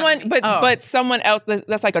all. But good. but someone else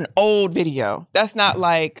that's like an old video. That's not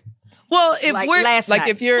like Well, if Like we're last like night.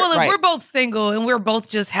 if you're well, if right. we're both single and we're both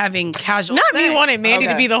just having casual Not sex, me wanting Mandy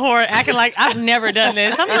to Okay. be the whore, acting like I've never done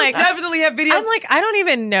this. I'm like, definitely have videos. I'm like, I don't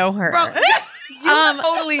even know her. Bro, you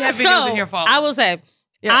totally have videos in your phone. I will say,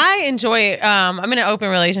 I enjoy it. I'm in an open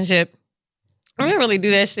relationship. I don't really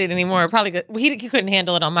do that shit anymore. Probably he couldn't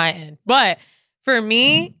handle it on my end. But for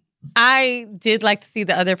me, I did like to see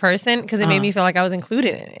the other person because it made me feel like I was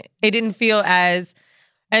included in it. It didn't feel as,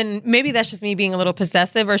 and maybe that's just me being a little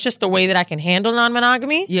possessive or it's just the way that I can handle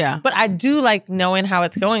non-monogamy. Yeah. But I do like knowing how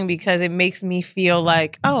it's going because it makes me feel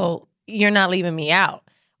like, oh, you're not leaving me out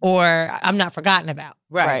or I'm not forgotten about.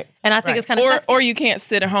 Right. And I think it's kind of sexy. or you can't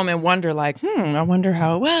sit at home and wonder like, I wonder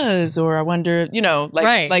how it was, or I wonder,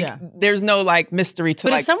 there's no like mystery to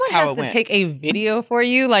But like if someone how has it to went. take a video for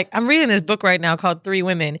you, like I'm reading this book right now called 3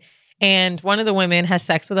 Women, and one of the women has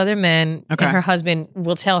sex with other men, Okay. and her husband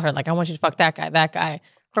will tell her like, I want you to fuck that guy, that guy.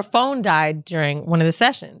 Her phone died during one of the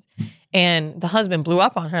sessions, and the husband blew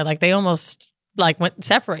up on her. Like they almost like went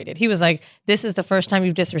separated. He was like, this is the first time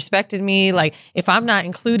you've disrespected me. Like if I'm not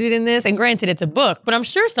included in this, and granted it's a book, but I'm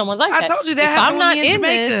sure someone's like that. I told you that if happened I'm with not me in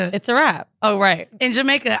this, Jamaica. it's a wrap. Oh, right. in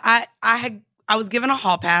Jamaica, I was given a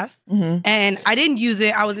hall pass and I didn't use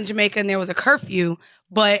it. I was in Jamaica and there was a curfew,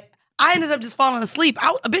 but I ended up just falling asleep.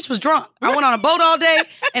 A bitch was drunk. I went on a boat all day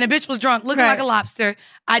and a bitch was drunk, looking like a lobster.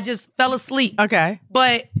 I just fell asleep. Okay.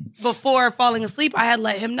 But before falling asleep, I had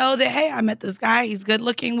let him know that, hey, I met this guy. He's good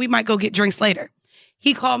looking. We might go get drinks later.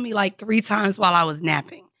 He called me like 3 times while I was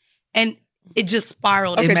napping. And it just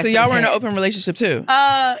spiraled. Okay, so y'all were in an open relationship too?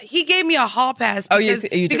 He gave me a hall pass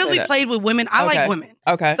because we played with women. I like women.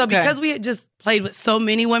 Okay. So because we had just played with so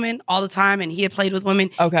many women all the time and he had played with women,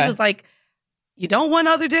 he was like, you don't want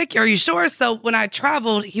other dick? Are you sure? So when I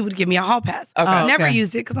traveled, he would give me a hall pass. Okay. I never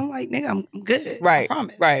used it because I'm like, nigga, I'm good. Right. I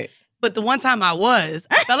promise. Right. But the one time I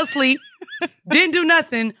fell asleep, didn't do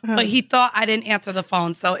nothing, but he thought I didn't answer the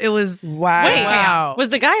phone. So it was Wow. Was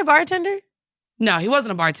the guy a bartender? No, he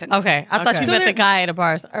wasn't a bartender. Okay. I thought you meant the guy at a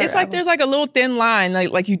bar. It's like there's like a little thin line,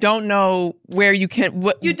 like you don't know where you can,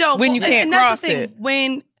 you can't cross it.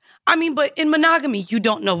 But in monogamy, you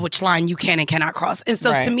don't know which line you can and cannot cross. And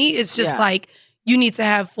so to me, it's just like, you need to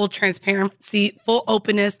have full transparency, full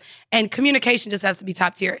openness, and communication just has to be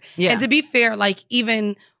top tier. Yeah. And to be fair, like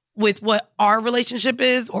even with what our relationship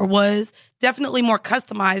is or was, definitely more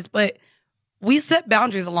customized, but we set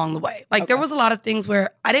boundaries along the way. Like there was a lot of things where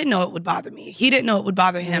I didn't know it would bother me. He didn't know it would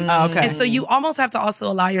bother him. And so you almost have to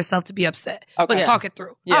also allow yourself to be upset, but talk it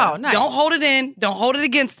through. Yeah. Oh, nice. Don't hold it in. Don't hold it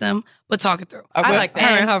against them, but talk it through. I like that.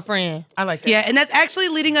 Her and her friend. I like that. Yeah, and that's actually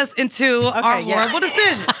leading us into our horrible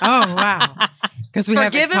decision. Oh, wow. Because we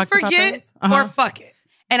forgive and haven't talked forget about or fuck it.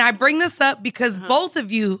 And I bring this up because both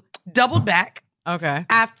of you doubled back. Okay.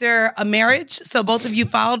 After a marriage. So both of you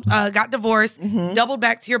got divorced, doubled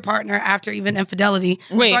back to your partner after even infidelity.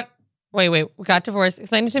 Wait. We got divorced.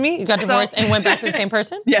 Explain it to me. You got divorced and went back to the same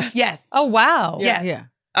person? Yes. Yes. Oh, wow. Yes. Yeah.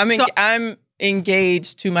 I'm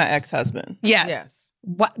engaged to my ex-husband. Yes.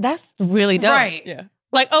 What? That's really dope. Right. Yeah.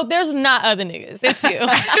 Like, oh, there's not other niggas. It's you.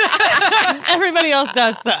 Everybody else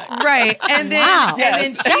does suck. Right. And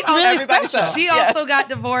then, she also got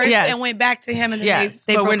divorced and went back to him. And then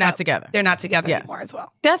they but broke we're not up. together. They're not together anymore as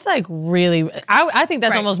well. That's like really, I think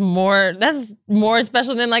that's almost more, that's more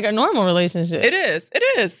special than like a normal relationship. It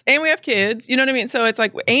is. And we have kids. You know what I mean? So it's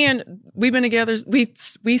like, and we've been together.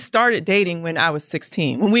 We started dating when I was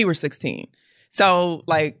 16, when we were 16. So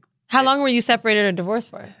like. How long were you separated or divorced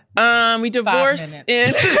for? We divorced in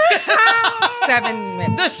 7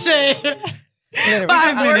 minutes. The shade. We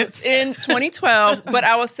divorced in 2012, but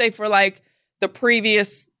I would say for like the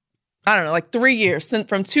previous, I don't know, like 3 years,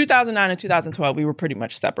 from 2009 to 2012, we were pretty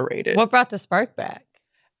much separated. What brought the spark back?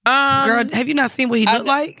 Girl, have you not seen what he looked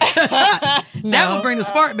like? That would bring the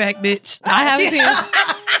spark back, bitch. I haven't seen.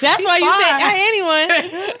 That's why you said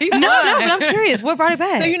anyone. No, but I'm curious. What brought it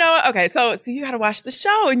back? So you know what? Okay, so you got to watch the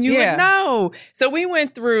show and you would know. So we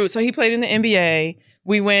went through. So he played in the NBA.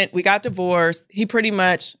 We got divorced. He pretty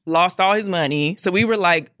much lost all his money. So we were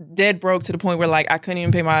like dead broke to the point where like I couldn't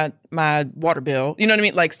even pay my water bill. You know what I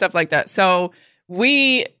mean? Like stuff like that. So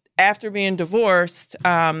we, after being divorced,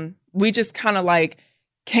 we just kind of like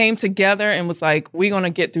came together and was like, we're going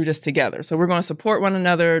to get through this together. So we're going to support one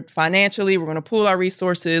another financially. We're going to pool our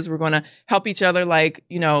resources. We're going to help each other, like,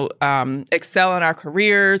 excel in our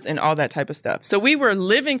careers and all that type of stuff. So we were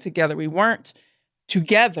living together. We weren't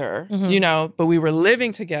together, but we were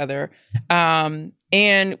living together.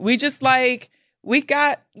 And we just like, we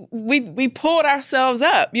pulled ourselves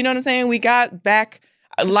up. You know what I'm saying? We got back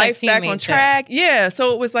life back on track. Yeah.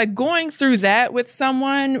 So it was like going through that with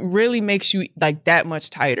someone really makes you like that much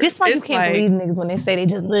tighter. This is why you can't believe niggas when they say they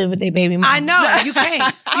just live with their baby mama. I know. You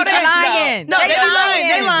can't. They're lying. No, they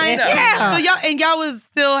lying. No. Yeah. So y'all was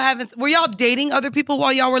still were y'all dating other people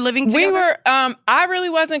while y'all were living together? We were, I really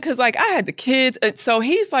wasn't because like I had the kids. So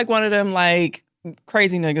he's like one of them like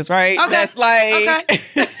crazy niggas, right? Okay. That's like. Okay.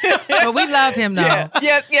 But we love him though. Yeah.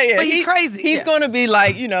 Yes. Yeah. But he's crazy. He's going to be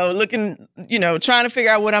like, looking, trying to figure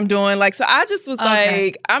out what I'm doing. Like, so I just was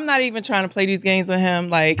like, I'm not even trying to play these games with him.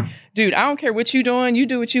 Like, dude, I don't care what you doing. You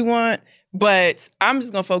do what you want. But I'm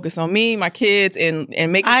just going to focus on me, my kids, and making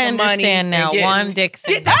some money. I understand now. Juan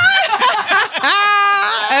Dixon.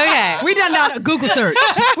 Okay. We done a Google search.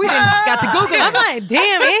 We done got the Google. I'm like,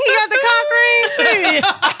 damn, and he got the concrete.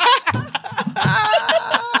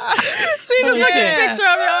 She just looked at the picture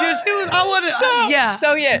of y'all. Yeah, she was. I wanted.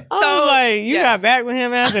 So yeah. So like, you got back with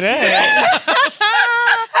him after that.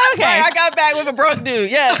 Okay, I got back with a broke dude.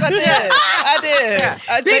 Yes, I did.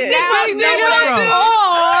 I did.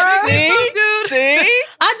 See?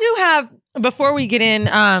 I do have, before we get in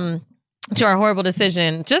to our horrible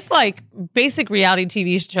decision, just like basic reality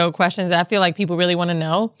TV show questions that I feel like people really want to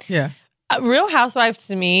know. Yeah. Real Housewives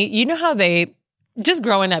to me, you know how they, just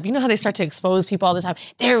growing up, you know how they start to expose people all the time.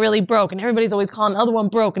 They're really broke and everybody's always calling the other one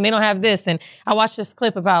broke and they don't have this. And I watched this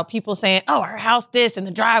clip about people saying, oh, our house this and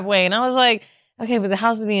the driveway. And I was like, okay, but the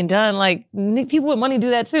house is being done. Like, people with money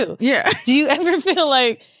do that too. Yeah. Do you ever feel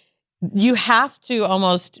like you have to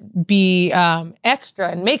almost be extra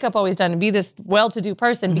and makeup always done and be this well-to-do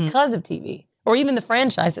person because of TV or even the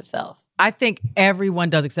franchise itself? I think everyone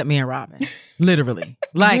does except me and Robin. Literally.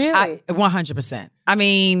 Like, Really? 100%. I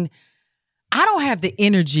mean, I don't have the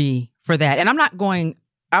energy for that. And I'm not going,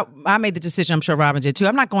 I made the decision, I'm sure Robin did too.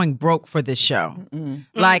 I'm not going broke for this show.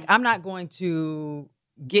 Like, I'm not going to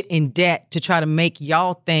get in debt to try to make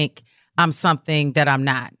y'all think I'm something that I'm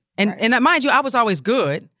not. And mind you, I was always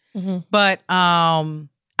good. But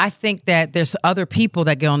I think that there's other people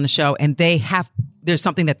that get on the show and there's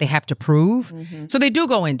something that they have to prove. So they do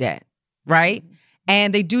go in debt, right?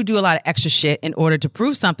 And they do a lot of extra shit in order to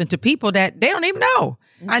prove something to people that they don't even know.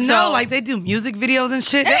 I know, like they do music videos and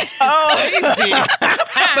shit. That's crazy.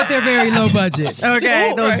 But they're very low budget.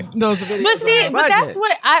 Okay, those videos. But see, but that's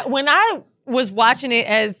what when I was watching it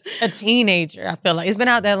as a teenager, I feel like it's been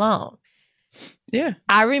out that long. Yeah.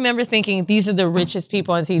 I remember thinking these are the richest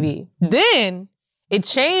people on TV. Then it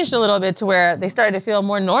changed a little bit to where they started to feel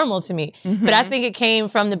more normal to me. But I think it came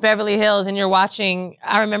from the Beverly Hills and you're watching,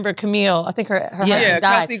 I remember Camille, I think her husband died.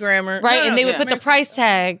 Kelsey Grammer. Right, and they would put the price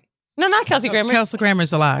tag. No, not Kelsey Grammer. Kelsey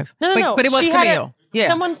Grammer's alive. No. But it was Camille.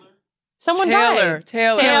 Someone died.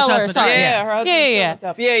 Taylor's husband. Sorry. Yeah, her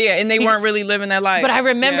husband. Yeah. And they weren't really living that life. But I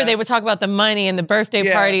remember they would talk about the money and the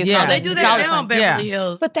birthday parties. Oh, they do that now in Beverly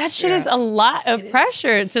Hills. But that shit is a lot of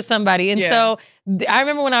pressure to somebody. And so I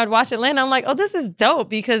remember when I would watch Atlanta, I'm like, oh, this is dope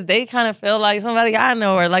because they kind of feel like somebody I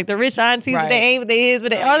know or like the rich aunties, but they ain't what they is,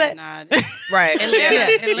 but they all that. Right.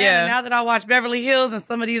 Atlanta, now that I watch Beverly Hills and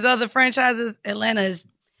some of these other franchises, Atlanta is...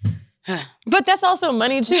 But that's also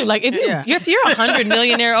money too. Like if you're 100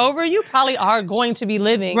 millionaire over, you probably are going to be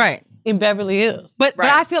living in Beverly Hills. But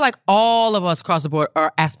I feel like all of us across the board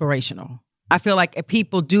are aspirational. I feel like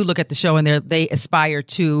people do look at the show and they aspire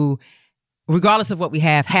to, regardless of what we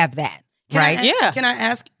have that. Can I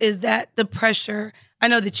ask, is that the pressure? I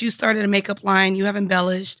know that you started a makeup line, you have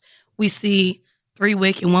embellished. We see 3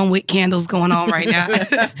 wick and 1 wick candles going on right now.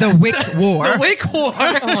 The wick war. The wick war.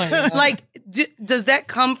 Like, does that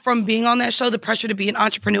come from being on that show, the pressure to be an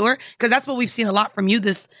entrepreneur? Because that's what we've seen a lot from you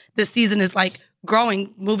this season is like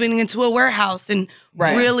growing, moving into a warehouse and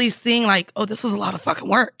really seeing like, oh, this is a lot of fucking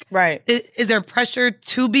work. Right. Is there pressure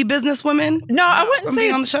to be businesswomen? No, I wouldn't say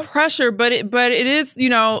it's pressure, but it is,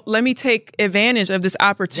 let me take advantage of this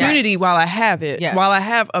opportunity while I have it, while I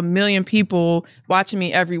have 1 million people watching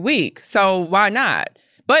me every week. So why not?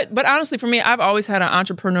 But honestly, for me, I've always had an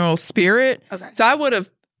entrepreneurial spirit. Okay. So I would have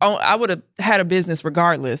had a business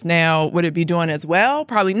regardless. Now, would it be doing as well?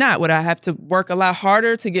 Probably not. Would I have to work a lot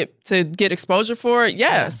harder to get exposure for it?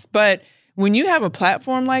 Yes. But when you have a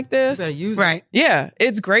platform like this, you better use it. Yeah,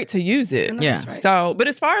 it's great to use it. Yeah. Right. So, but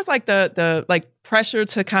as far as like the like pressure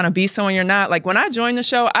to kind of be someone you're not, like when I joined the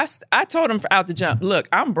show, I told them out the jump, look,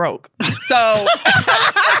 I'm broke. So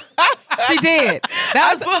she did.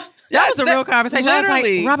 That was a real conversation. Literally. I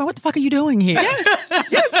was like, Robin, what the fuck are you doing here?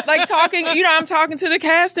 Yes, like talking, I'm talking to the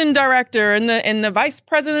casting director and the vice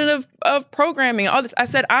president of programming, all this. I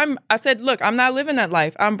said, look, I'm not living that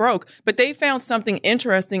life. I'm broke. But they found something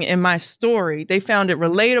interesting in my story. They found it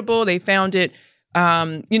relatable. They found it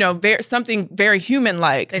something very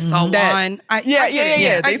human-like. They saw Juan.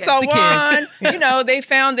 They saw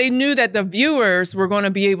Juan. They knew that the viewers were going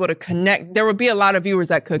to be able to connect. There would be a lot of viewers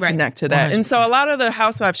that could connect to that. 100%. And so a lot of the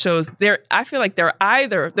Housewives shows, I feel like they're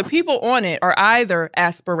either, the people on it are either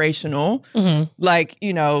aspirational, like,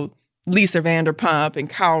 Lisa Vanderpump and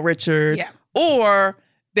Kyle Richards, or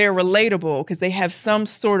they're relatable because they have some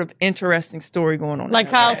sort of interesting story going on. Like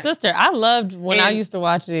Kyle's sister. I loved when I used to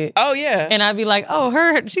watch it. Oh, yeah. And I'd be like, oh,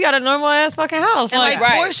 she got a normal ass fucking house. And like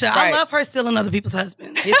Portia, I love her stealing other people's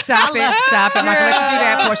husbands. Stop it. I'm not going to let you do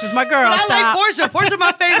that. Portia's my girl. But I like Portia. Portia's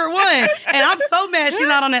my favorite one. And I'm so mad she's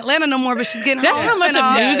not on Atlanta no more, but she's getting her own spinoff. That's how much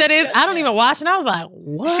of news that is. I don't even watch. And I was like,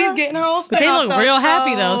 what? She's getting her own spinoff. But they look real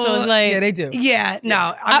happy, though. So it's like. Yeah, they do. Yeah,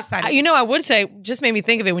 no, I'm excited. I would say, just made me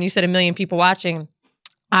think of it when you said 1 million people watching.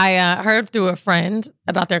 I heard through a friend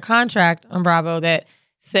about their contract on Bravo that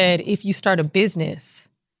said if you start a business,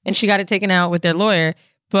 and she got it taken out with their lawyer,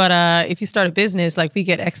 but if you start a business, like we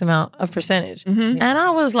get X amount of percentage. And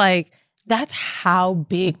I was like, that's how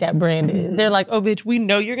big that brand is. They're like, oh, bitch, we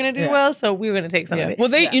know you're going to do well, so we're going to take some of it.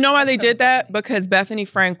 Well, you know why they did that? Because Bethany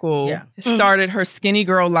Frankel started her Skinny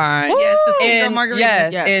Girl line. Yes, the Skinny Girl Margarita.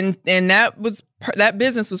 Yes. And that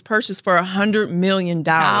business was purchased for $100 million.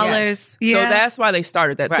 Yes. So that's why they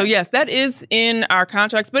started that. Right. So yes, that is in our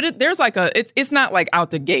contracts, but there's like it's not like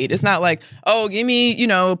out the gate. It's not like, oh, give me,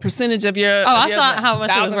 percentage of your. I saw how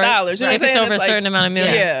much it was worth. If it's over a certain amount of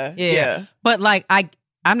million. Yeah. But like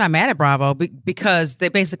I'm not mad at Bravo because they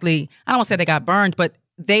basically, I don't want to say they got burned, but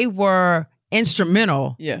they were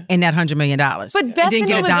instrumental in that $100 million. But Bethany was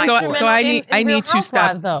instrumental so I need Real to stop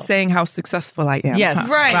Housewives, though. saying how successful I am. Yes,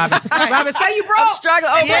 Right. Robin, say you broke. I'm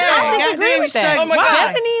struggling. Oh, Yeah, agree with that. Oh my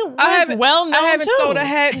God. Bethany was well known I haven't too. sold a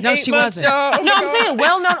hat in No, 8 she months, wasn't. y'all. Oh my No, I'm God. saying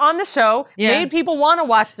well known on the show. Yeah. Made people want to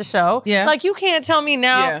watch the show. Yeah. Like you can't tell me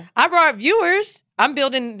now. Yeah. I brought viewers. I'm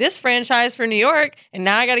building this franchise for New York, and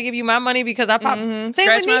now I got to give you my money because I pop. Same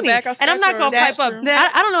Scratch with my Nene. back, I'll and I'm not scratch gonna yours. pipe up.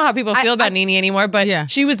 That's I don't know how people feel about Nene anymore,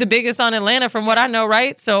 but she was the biggest on Atlanta from what I know,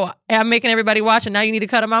 right? So I'm making everybody watch, and now you need to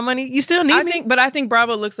cut up my money. You still need me. But I think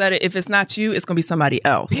Bravo looks at it. If it's not you, it's gonna be somebody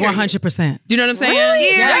else. 100%. Do you know what I'm saying?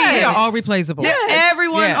 Really? Yeah, Yes. they are all replaceable.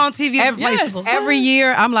 Everyone on TV is replaceable. Every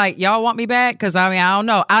year, I'm like, y'all want me back? Because I don't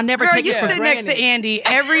know. I'll never Girl, take you it for sit granted. next to Andy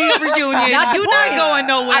every reunion. You're not going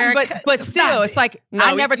nowhere. But still, it's like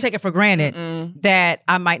I never take it for granted that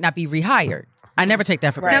I might not be rehired. I never take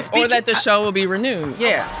that for granted. Or that the show will be renewed.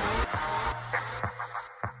 Yeah.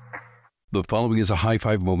 The following is a high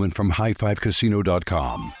five moment from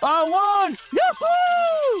highfivecasino.com. I won!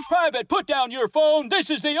 Yahoo! Private, put down your phone. This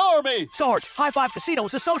is the Army. Sarge, High Five Casino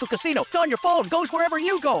is a social casino. It's on your phone, goes wherever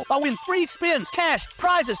you go. I win free spins, cash,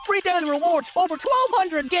 prizes, free daily rewards, over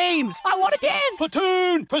 1,200 games. I won again.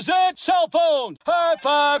 Platoon, present cell phone. High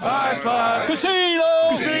Five. High Five. Casino.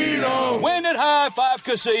 Casino. Win at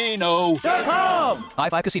highfivecasino.com. High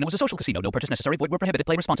Five Casino is a social casino. No purchase necessary. Void where prohibited.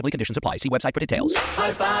 Play responsibly. Conditions apply. See website for details.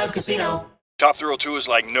 High Five Casino. Top Thrill 2 is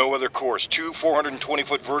like no other course. 2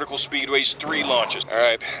 420-foot vertical speedways, 3 launches. All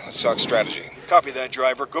right, let's talk strategy. Copy that,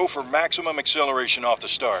 driver. Go for maximum acceleration off the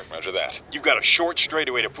start. Roger that. You've got a short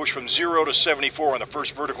straightaway to push from 0 to 74 on the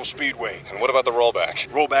first vertical speedway. And what about the rollback?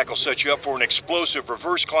 Rollback will set you up for an explosive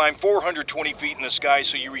reverse climb 420 feet in the sky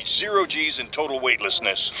so you reach 0 G's in total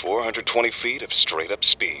weightlessness. 420 feet of straight-up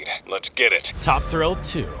speed. Let's get it. Top Thrill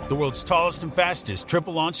 2, the world's tallest and fastest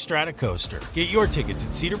triple launch strata coaster. Get your tickets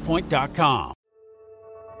at cedarpoint.com.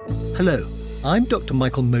 Hello, I'm Dr.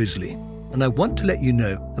 Michael Mosley, and I want to let you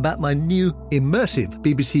know about my new immersive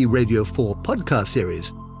BBC Radio 4 podcast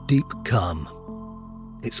series, Deep Calm.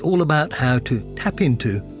 It's all about how to tap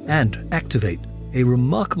into and activate a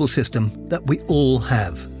remarkable system that we all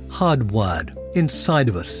have, hardwired inside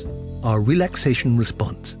of us, our relaxation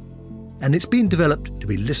response. And it's been developed to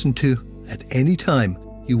be listened to at any time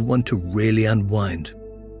you want to really unwind.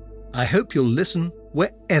 I hope you'll listen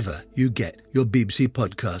wherever you get your BBC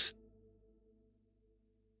podcasts.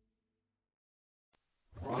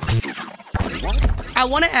 I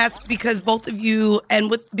want to ask, because both of you, and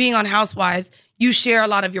with being on Housewives, you share a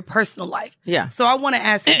lot of your personal life. Yeah. So I want to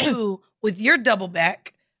ask you, with your double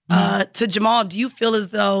back to Jamal, do you feel as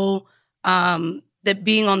though that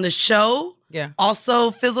being on the show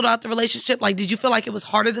also fizzled out the relationship? Like, did you feel like it was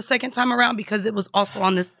harder the second time around because it was also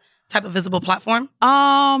on this type of visible platform?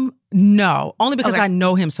 No, only because I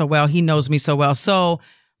know him so well. He knows me so well. So,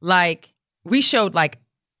 like, we showed like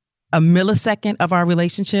a millisecond of our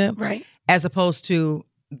relationship, right? As opposed to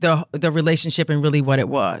the relationship and really what it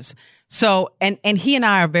was. So, and he and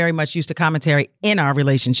I are very much used to commentary in our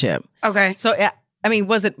relationship. Okay. So, I mean,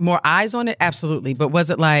 was it more eyes on it? Absolutely. But was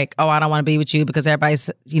it like, oh, I don't want to be with you because everybody's,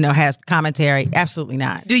 has commentary? Absolutely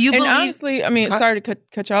not. Do you And believe? honestly, I mean, sorry to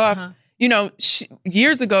cut y'all off. You know,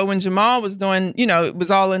 years ago when Jamal was doing, it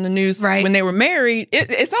was all in the news when they were married.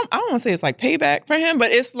 It's I don't want to say it's like payback for him,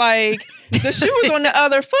 but it's like the shoe was on the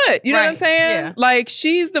other foot. You know what I'm saying? Yeah. Like,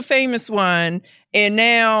 she's the famous one, and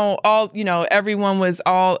now everyone was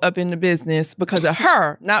all up in the business because of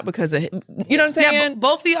her, not because of him. You know what I'm saying? Yeah,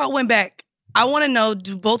 both of y'all went back. I want to know,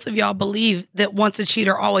 do both of y'all believe that once a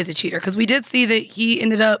cheater, always a cheater? Because we did see that he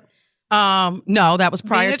ended up no, that was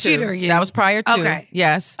prior being a to. cheater again. That was prior to. Okay.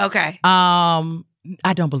 Yes. Okay. I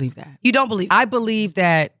don't believe that. You don't believe? I believe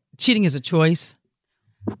that cheating is a choice.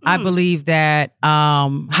 I believe that,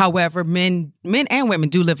 however, men and women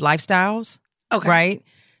do live lifestyles. Okay. Right.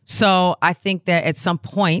 So I think that at some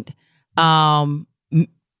point, either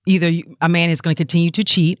a man is going to continue to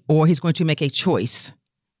cheat or he's going to make a choice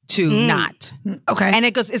to not. Okay. And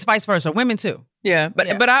it's vice versa. Women too. Yeah,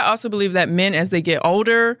 but I also believe that men, as they get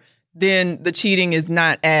older, then the cheating is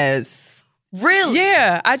not as really.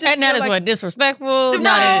 Yeah, I just and that feel is like, what disrespectful.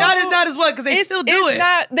 Not as what, because they still do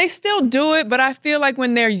it. They still do it, but I feel like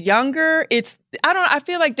when they're younger, I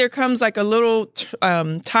feel like there comes like a little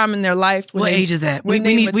time in their life. What age is that? We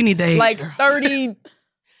need the age. Like 30.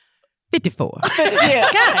 54. Yeah.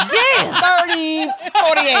 God damn. 30,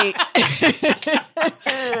 48.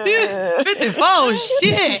 54,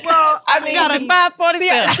 shit. Well, I mean, got a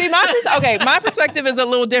 547. See, my perspective is a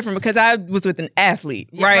little different because I was with an athlete,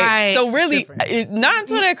 right? Right. So really, not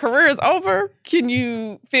until their career is over can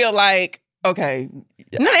you feel like, Okay.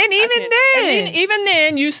 No, and even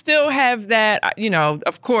then, you still have that,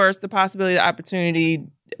 of course, the possibility, the opportunity,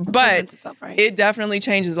 but it definitely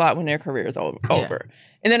changes a lot when their career is over.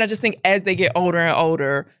 And then I just think as they get older and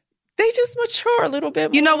older, they just mature a little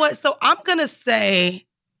bit more. You know what? So I'm going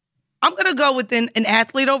to go with an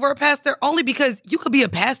athlete over a pastor only because you could be a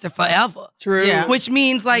pastor forever. True. Yeah. Which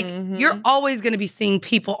means you're always going to be seeing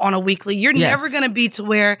people on a weekly. You're never going to be to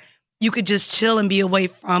where you could just chill and be away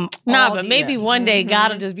from but maybe one day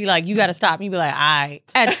God will just be like, you got to stop. And you be like, all right.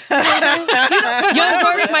 Your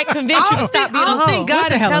words might convince you to stop being a hoe. I don't think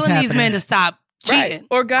God is telling these men to stop cheating. Right.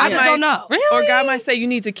 Or God I just don't know. Really? Or God might say you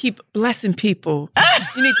need to keep blessing people.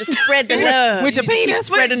 You need to spread the love. With your penis?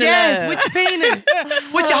 Spreading the love. With your penis.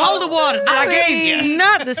 With your holy water that I gave you.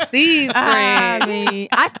 Not the seed spray.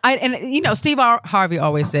 Steve Harvey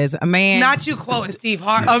always says, a man... Not you quoting Steve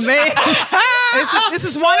Harvey. A man... this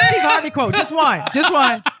is one Steve Harvey quote. Just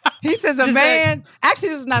one. He says a man... Actually,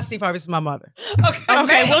 this is not Steve Harvey. This is my mother.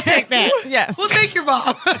 Okay, we'll take that. Yes. We'll take your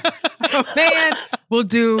mom. A man will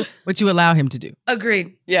do what you allow him to do.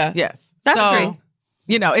 Agreed. Yeah. Yes. That's true.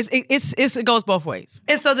 It goes both ways.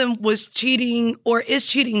 And so then is cheating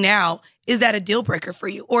now, is that a deal breaker for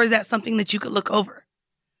you? Or is that something that you could look over?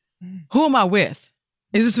 Who am I with?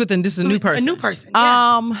 Is this this is a new person? A new person,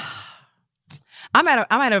 yeah. I'm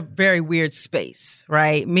at a very weird space,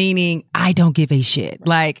 right? Meaning I don't give a shit.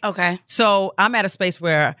 Okay. So I'm at a space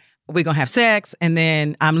where we're going to have sex and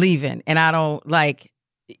then I'm leaving and I don't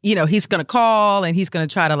he's going to call and he's going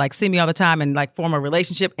to try to see me all the time and form a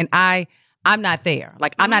relationship. And I'm not there.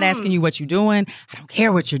 I'm not asking you what you're doing. I don't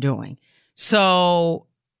care what you're doing. So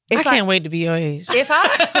I can't wait to be your age.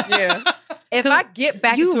 If I get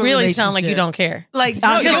back into a really relationship, sound like you don't care. You'll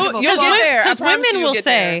get there. Because women will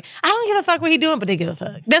say, I don't give a fuck what he doing, but they give a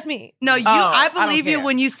fuck. That's me. No, I believe you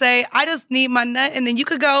when you say, I just need my nut, and then you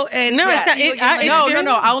could go and... No,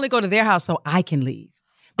 I only go to their house so I can leave.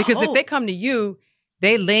 Because if they come to you,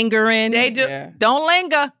 they lingering. They do. Yeah. Don't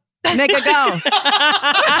linger. Nigga, go.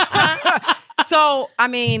 So,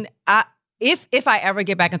 if I ever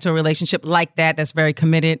get back into a relationship like that's very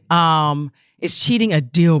committed, is cheating a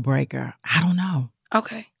deal breaker? I don't know.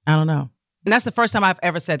 Okay. I don't know. And that's the first time I've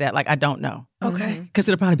ever said that. I don't know. Okay. Because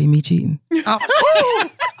it'll probably be me cheating.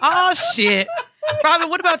 Oh, shit. Robin,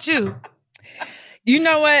 what about you? You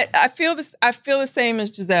know what? I feel the same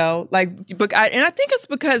as Giselle. I think it's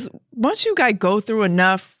because once you guys go through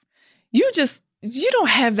enough, you don't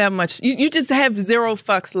have that much. You just have zero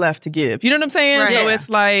fucks left to give. You know what I'm saying? Right. So it's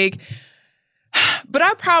but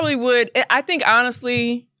I probably would. I think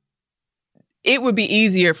honestly, it would be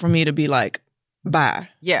easier for me to be bye.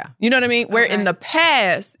 Yeah. You know what I mean? Where in the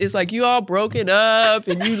past, it's you all broke it up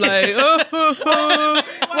and you right.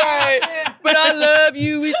 But I love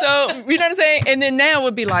you. You know what I'm saying? And then now it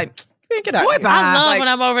would be get out. Boy, I love when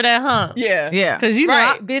I'm over that hump. Yeah. Yeah. Because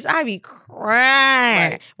bitch, I be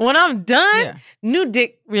crying. Right. When I'm done, new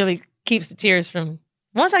dick really keeps the tears from...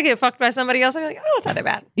 Once I get fucked by somebody else, I'm like, oh, it's not that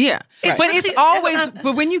bad. Yeah. But it's always...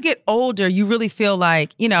 But when you get older, you really feel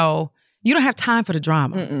you don't have time for the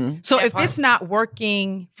drama. Mm-mm. So if it's not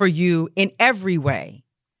working for you in every way,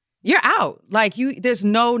 you're out. There's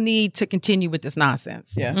no need to continue with this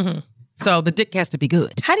nonsense. Yeah. Mm-hmm. So the dick has to be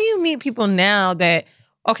good. How do you meet people now that...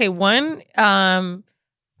 Okay, one, I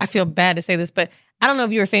feel bad to say this, but I don't know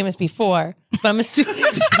if you were famous before, but I'm assuming...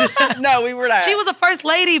 No, we were not. She was a first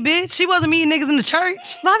lady, bitch. She wasn't meeting niggas in the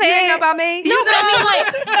church. My bad. You ain't know about me? No, but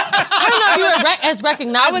I don't know if you were as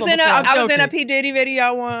recognizable. I was in a P. Diddy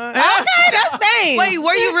video once. Okay, that's fame. Wait,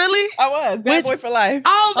 were you really? I was. Bad Boy for Life.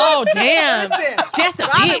 Oh, damn. That's the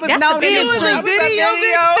big. That's the big. She was a video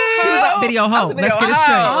She was a video hoe. Let's get it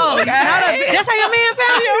straight. Oh, that's how your man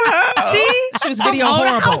found you? See? She was video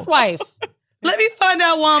horrible. Housewife. Let me find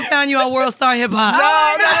out Juan found you on World Star Hip Hop.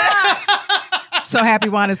 I'm so happy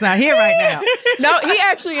Juan is not here right now. No, he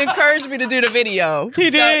actually encouraged me to do the video.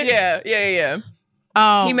 He did? Yeah.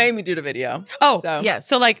 He made me do the video. Oh, yeah.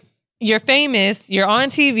 So you're famous, you're on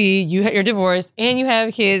TV, you're divorced, and you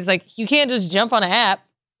have kids. You can't just jump on an app.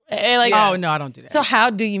 And oh, no, I don't do that. So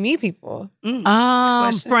how do you meet people?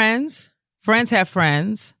 Friends. Friends have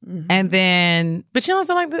friends. Mm-hmm. And then... But you don't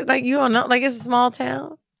feel you don't know, it's a small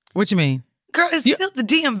town? What you mean? Girl, it's still the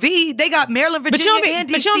DMV. They got Maryland, Virginia, and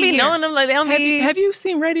DC. But you don't be knowing them. They don't have you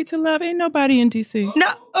seen Ready to Love? Ain't nobody in DC. No.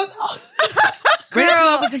 Ready to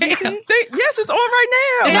Love is in DC? Yes, it's on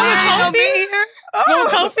right now. And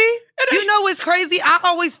Kofi? You know what's crazy? I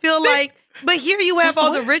always feel but here you have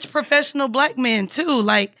all the rich professional black men too.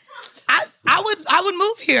 I would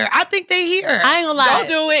move here. I think they here. I ain't gonna lie. Don't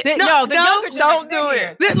do it. No, the younger don't do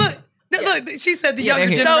it. Look. Look, she said the younger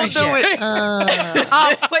they're generation. Don't do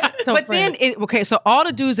it. But then, so all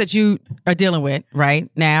the dudes that you are dealing with right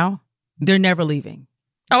now, they're never leaving.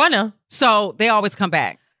 Oh, I know. So they always come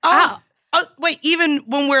back. Oh, wait, even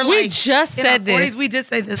when we're We like just in our said this. 40s, we did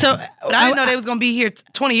say this. So, but I didn't know they was going to be here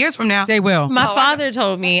 20 years from now. They will. My father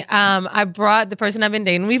told me, I brought the person I've been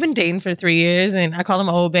dating. We've been dating for 3 years, and I call him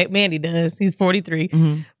old Mandy does. He's 43.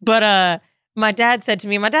 Mm-hmm. But my dad said to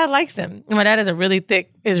me, my dad likes him. And my dad has a really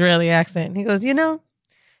thick Israeli accent. He goes,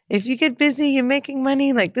 if you get busy, you're making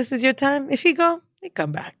money, like this is your time. If he go, he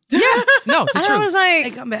come back. Yeah. No, the and truth. I was like,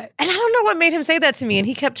 They come back. and I don't know what made him say that to me. And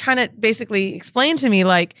he kept trying to basically explain to me,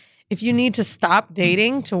 like, if you need to stop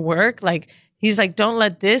dating to work, like, he's like, don't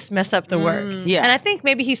let this mess up the work. Yeah. And I think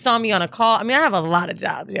maybe he saw me on a call. I mean, I have a lot of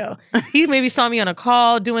jobs, yo. He maybe saw me on a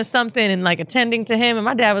call doing something and like attending to him. And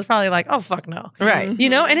my dad was probably like, oh, fuck no. Right.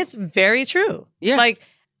 And it's very true. Yeah. Like,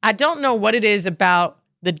 I don't know what it is about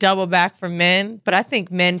the double back for men, but I think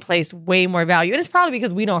men place way more value. And it's probably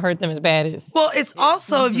because we don't hurt them as bad as. Well, it's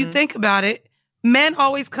also, if you think about it, men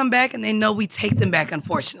always come back and they know we take them back,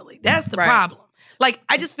 unfortunately. That's the problem. Like,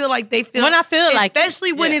 I just feel like they feel... When I feel like...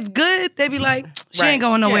 Especially when it's good, they be like, she ain't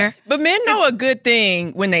going nowhere. Yeah. But men know a good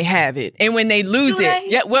thing when they have it. And when they lose it...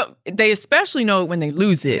 Yeah, well, they especially know it when they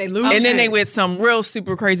lose it. And then they with some real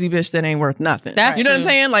super crazy bitch that ain't worth nothing. That's you know what I'm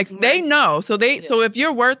true. saying? Like, they know. So so if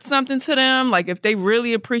you're worth something to them, like if they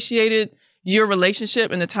really appreciated your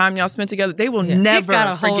relationship and the time y'all spent together, they will never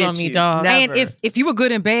got a forget hold on me, you. dog. Never. And if you were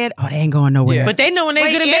good in bed, they ain't going nowhere. Yeah. But they know when they're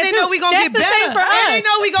good in bed, and they too. know we gonna That's get the same better. for us. And they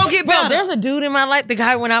know we gonna get Bro, better. there's a dude in my life, the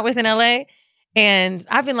guy I went out with in LA, and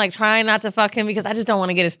I've been like trying not to fuck him because I just don't want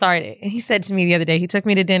to get it started. And he said to me the other day, he took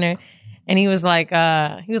me to dinner, and he was like,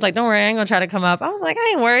 don't worry, I ain't gonna try to come up. I was like, I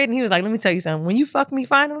ain't worried. And he was like, let me tell you something. When you fuck me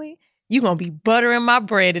finally, you gonna be buttering my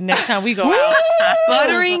bread the next time we go out.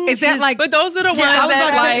 Buttering? Is that like... But those are the ones I was that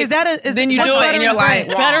about to say, like... is that a... then you what's do it and buttering you're like,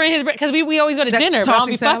 bread? wow. Buttering his bread, because we always go to dinner, but I don't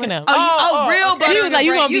be tossing fucking him. Real buttering. He was like,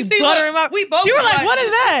 you bread. gonna be see buttering my... We both You were was like, what is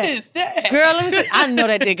that? What is that? Girl, let me tell you, I know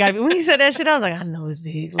that dick gotta be... When he said that shit, I was like, I know it's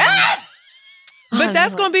big. But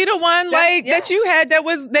that's gonna be the one like that you had that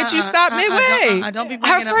you stopped midway. I don't be Her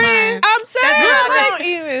bringing up friend, mine. I'm saying Girl, like, don't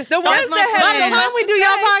even. the ones my that friend. have By the time we do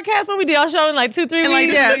y'all podcast, when we do y'all show in like 2-3 weeks, like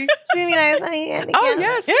yes. she be like, yeah. oh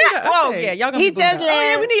yes, Oh, yeah. Y'all gonna He be going just out.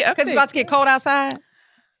 left. we need Because it's about to get cold outside.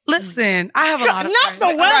 Listen, I have a lot of Not the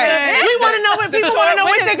friends. weather. Okay? We want to know what people want to know.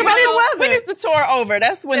 What they think about the weather. When is the tour over?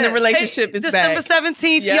 That's when the relationship is December back.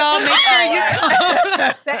 17th, Yeah. y'all. Make sure you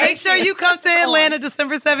come. Make sure you come to Atlanta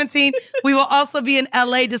December 17th. We will also be in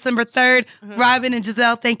LA December 3rd. Robin and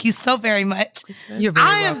Giselle, thank you so very much. You're very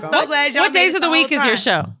I am welcome. so glad y'all What days of the week is your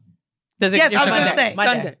show? Does it? Yes, your I was show? gonna say.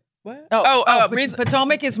 Monday. What?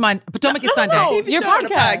 Potomac is Potomac is Sunday. TV Your show or the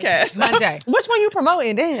podcast. podcast. Monday. Which one you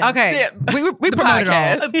promoting? Damn. Okay. Yeah, We promote it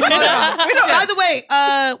all. By the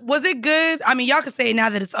way, was it good? I mean, y'all can say it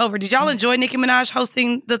now that it's over. Did y'all enjoy Nicki Minaj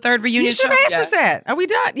hosting the third reunion You should show? have asked us that. Are we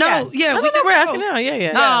done? No, Yes. yeah, I we think we're asking did. now.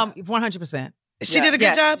 Yeah. 100%. She did a good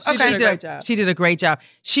Yes. job. She Okay. did a great job. She did a great job.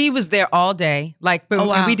 She was there all day, like, but Oh,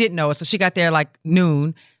 wow. we didn't know it. So she got there like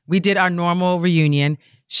noon. We did our normal reunion.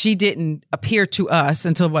 She didn't appear to us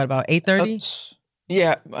until what, about 8:30?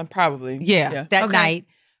 Yeah, probably. Yeah, that Okay. night.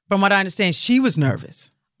 From what I understand, she was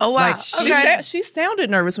nervous. Oh, wow. Like, She sounded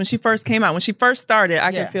nervous when she first came out. When she first started, I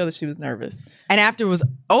Yeah. could feel that she was nervous. And after it was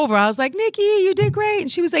over, I was like, Nikki, you did great. And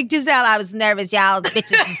she was like, Giselle, I was nervous. Y'all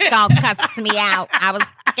bitches was gonna cuss me out. I was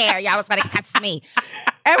scared. Y'all was gonna cuss me.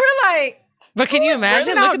 And we're like, But can you imagine?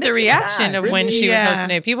 cussing out Look at the Nicki reaction Minaj? of when she was Yeah.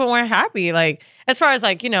 hosting it. People weren't happy. Like, as far as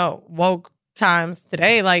like, woke times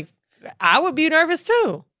today, like, I would be nervous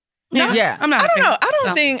too. yeah. I'm not I a don't fan. know. I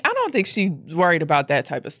don't So- think she's worried about that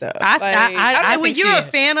type of stuff. I when think you're she a is.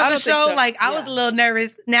 fan of I the don't think show, so. like I was a little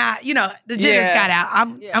nervous. Now, the jitters Yeah. got out.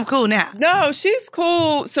 I'm cool now. No, she's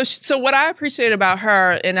cool. So what I appreciate about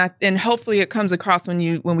her, and hopefully it comes across when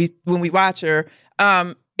we watch her.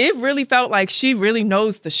 It really felt like she really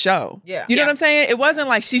knows the show. Yeah. You know what I'm saying? It wasn't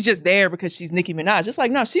like she's just there because she's Nicki Minaj. It's like,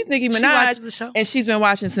 no, she's Nicki She Minaj. watches the show. And she's been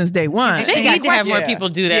watching since day one. They need to have more people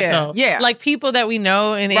do that Yeah. though. Yeah. Like people that we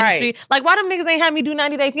know in the Right. industry. Like why them niggas ain't have me do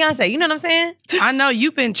 90 Day Fiance? You know what I'm saying? I know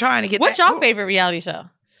you've been trying to get. What's that. your favorite reality show?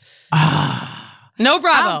 No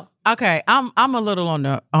Bravo. Okay, I'm a little on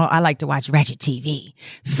the. I like to watch Ratchet TV,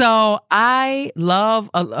 so I love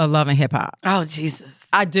Love and Hip Hop. Oh Jesus!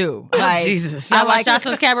 I do. Oh, Like, Jesus. Y'all I watch like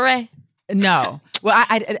Jocelyn's Cabaret? No. Well,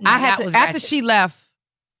 I had that to was after ratchet. she left.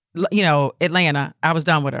 Atlanta. I was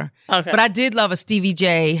done with her. Okay. But I did love a Stevie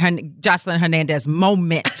J, Jocelyn Hernandez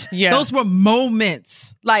moment. Yeah. Those were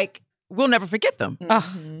moments. Like we'll never forget them.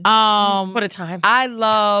 What a time. I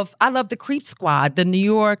love the Creep Squad, the New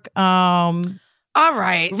York All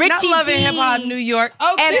right. Richie Not loving D. Hip Hop New York.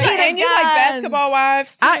 Oh, And shit. Peter And you like Guns. Basketball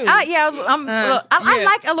Wives too. I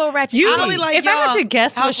like a little ratchet. I only like if I had y'all to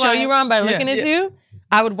guess what show you were on by looking Yeah. at you,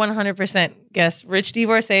 I would 100% guess Rich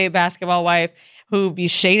Divorcee, Basketball Wife, who be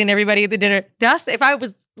shading everybody at the dinner. That's if I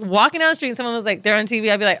was walking down the street and someone was like, they're on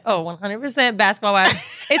TV, I'd be like, oh, 100% Basketball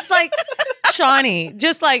Wife. It's like Shawnee,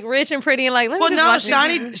 just like rich and pretty and like, let me Well, just no, watch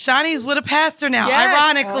it. Shawnee's with a pastor now,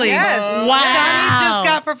 Yes. ironically. Yes. Wow. Shawnee just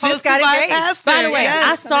got proposed to by a engaged. pastor. By the way, Yes.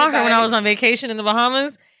 I saw her when I was on vacation in the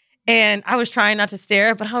Bahamas, and I was trying not to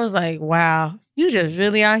stare, but I was like, wow, you just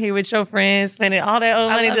really out here with your friends, spending all that old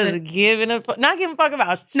I money love just it. not giving a fuck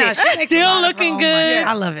about shit. No, she makes a Still lot of her looking own good. money.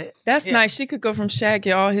 I love it. That's nice. She could go from Shaq,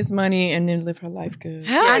 get all his money, and then live her life good.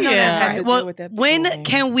 Hell I know yeah. that's right. Well, when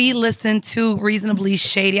can we listen to Reasonably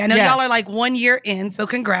Shady? I know Yes. y'all are like 1 year in, so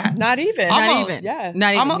congrats. Not even. Almost. Not even. Yes. Not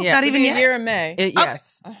even. Almost yet. not even a yet. year in May.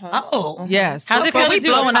 Yes. Oh. Yes. How's it But feel we to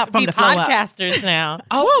do blowing up from be the flow up. podcasters now?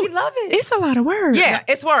 Oh, we love it. It's a lot of work. Yeah,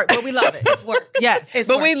 it's work, but we love it. It's work. Yes. It's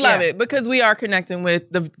But work. we love Yeah. it because we are connecting with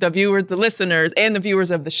the viewers, the listeners, and the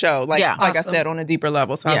viewers of the show. Like Yeah. I Awesome. said, on a deeper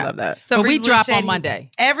level. So Yeah. I love that. So But we Reasonably drop on Shady Monday.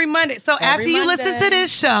 Every Monday. So after you listen Monday. to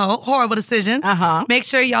this show, Horrible Decisions, make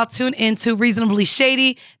sure y'all tune into Reasonably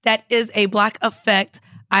Shady. That is a Black Effect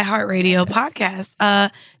iHeartRadio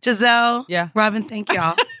podcast. Giselle, Robin, thank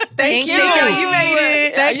y'all. Thank you. You made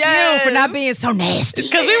it. Thank you for not being so nasty.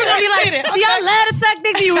 Because we were going to be like, do y'all let us suck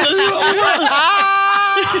dick?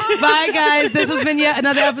 Bye, guys. This has been yet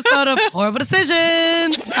another episode of Horrible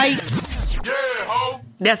Decisions. Bye.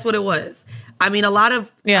 That's what it was. I mean, a lot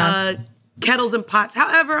of kettles and pots.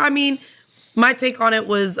 However, I mean, my take on it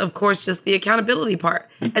was, of course, just the accountability part.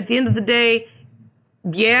 At the end of the day,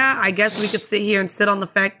 yeah, I guess we could sit here and sit on the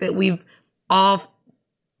fact that we've all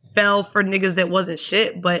fell for niggas that wasn't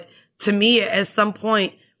shit. But to me, at some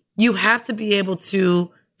point, you have to be able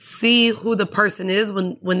to see who the person is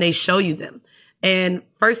when they show you them. And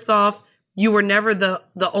first off, you were never the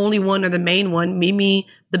only one or the main one. Mimi,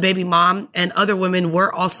 the baby mom, and other women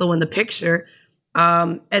were also in the picture.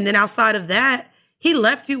 And then outside of that, he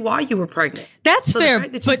left you while you were pregnant. That's fair.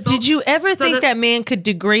 But did you ever think that man could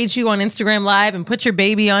degrade you on Instagram Live and put your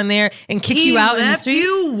baby on there and kick you out in the street? He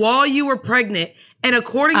left you while you were pregnant. And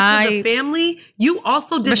according to the family, you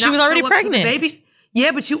also did not she was already show up pregnant. to the baby.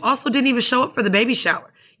 Yeah, but you also didn't even show up for the baby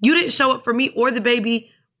shower. You didn't show up for me or the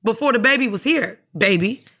baby before the baby was here,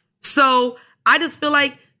 baby. So I just feel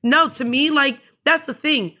like, no, to me, like, that's the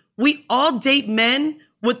thing. We all date men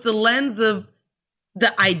with the lens of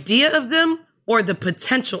the idea of them or the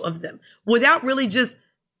potential of them without really just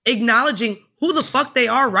acknowledging who the fuck they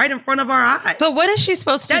are right in front of our eyes. But what is she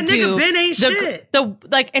supposed to that do? That nigga Ben ain't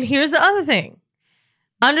shit. And here's the other thing.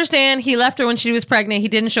 Understand, he left her when she was pregnant. He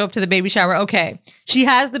didn't show up to the baby shower. Okay. She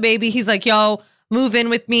has the baby. He's like, yo, move in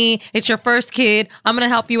with me. It's your first kid. I'm going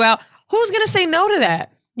to help you out. Who's going to say no to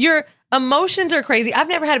that? Your emotions are crazy. I've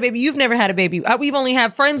never had a baby. You've never had a baby. We've only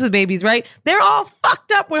had friends with babies, right? They're all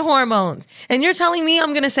fucked up with hormones. And you're telling me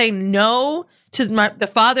I'm going to say no to the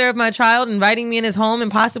father of my child inviting me in his home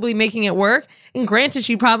and possibly making it work? And granted,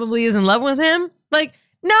 she probably is in love with him. Like,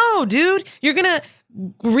 no, dude, you're going to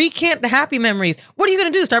recant the happy memories. What are you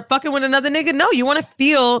going to do? Start fucking with another nigga? No, you want to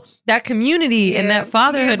feel that community and that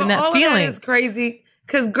fatherhood and that all feeling. Of that is crazy.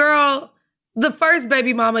 Because, girl, the first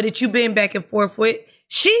baby mama that you've been back and forth with,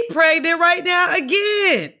 she pregnant right now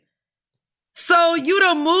again. So you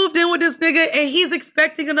done moved in with this nigga and he's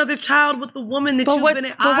expecting another child with the woman that you've been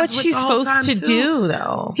at odds with the whole time, what's she supposed to do,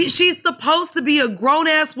 though? She's supposed to be a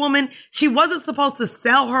grown-ass woman. She wasn't supposed to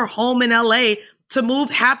sell her home in L.A. to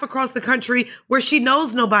move half across the country where she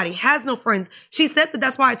knows nobody, has no friends. She said that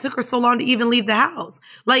that's why it took her so long to even leave the house.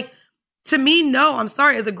 Like, to me, no, I'm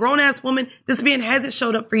sorry. As a grown-ass woman, this man hasn't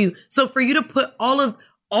showed up for you. So for you to put all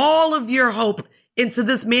of your hope into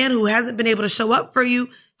this man who hasn't been able to show up for you,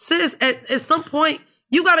 sis, at some point,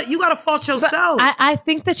 you gotta fault yourself. I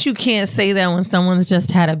think that you can't say that when someone's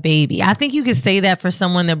just had a baby. I think you can say that for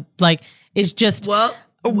someone that like is just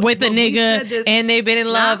with a nigga and they've been in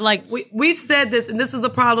love. Like we've said this, and this is the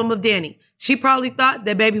problem of Danny. She probably thought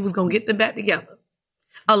that baby was gonna get them back together.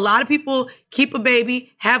 A lot of people keep a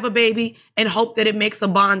baby, have a baby, and hope that it makes a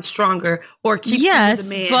bond stronger or keeps you with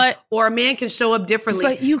the man. Or a man can show up differently.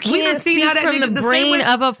 But you can't see from the brain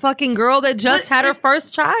of a fucking girl that just had her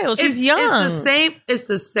first child. She's young. It's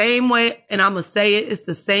the same way, and I'm going to say it. It's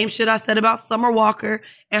the same shit I said about Summer Walker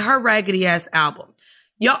and her raggedy ass album.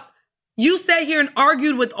 Y'all, you sat here and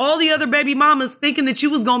argued with all the other baby mamas thinking that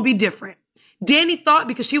you was going to be different. Danny thought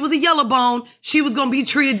because she was a yellow bone, she was going to be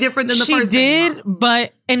treated different than the first. She did,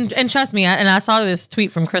 but and trust me, and I saw this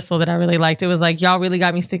tweet from Crystal that I really liked. It was like, y'all really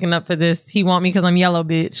got me sticking up for this. He want me because I'm yellow,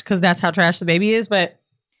 bitch, because that's how trash the baby is. But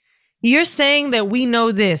you're saying that we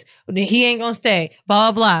know this. He ain't going to stay,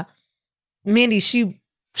 blah, blah, blah. Mandy, she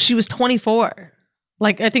was 24.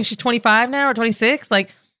 Like, I think she's 25 now or 26.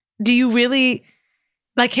 Like, do you really,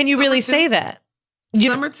 like, can you really say that?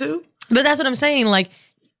 Summer too? But that's what I'm saying. Like,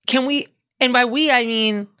 can we, and by we, I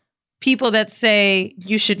mean people that say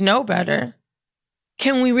you should know better.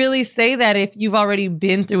 Can we really say that if you've already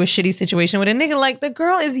been through a shitty situation with a nigga? Like, the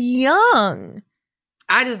girl is young.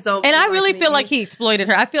 I just don't. And I really feel like he exploited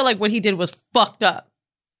her. I feel like what he did was fucked up.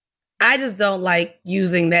 I just don't like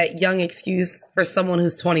using that young excuse for someone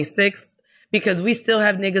who's 26 because we still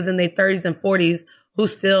have niggas in their 30s and 40s who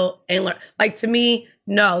still ain't learned. Like, to me,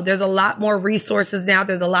 no, there's a lot more resources now.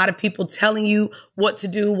 There's a lot of people telling you what to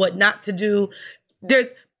do, what not to do.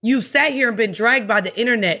 You've sat here and been dragged by the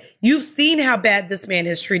internet. You've seen how bad this man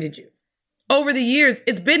has treated you. Over the years,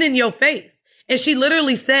 it's been in your face. And she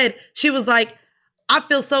literally said, she was like, I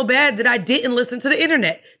feel so bad that I didn't listen to the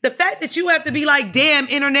internet. The fact that you have to be like, damn,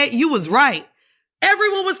 internet, you was right.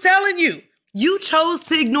 Everyone was telling you. You chose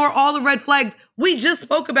to ignore all the red flags. We just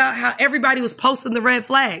spoke about how everybody was posting the red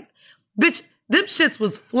flags. Bitch, them shits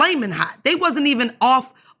was flaming hot. They wasn't even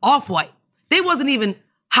off-white. They wasn't even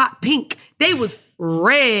hot pink. They was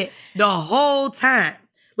red the whole time.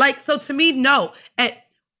 Like, so to me, no.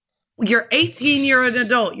 You're 18, you're an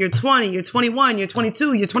adult. You're 20, you're 21, you're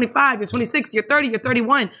 22, you're 25, you're 26, you're 30, you're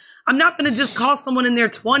 31. I'm not going to just call someone in their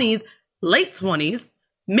 20s, late 20s,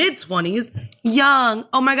 mid 20s, young.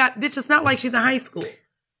 Oh my God, bitch, it's not like she's in high school.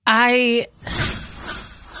 High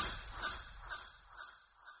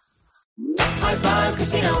Five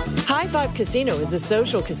Casino. High Five Casino is a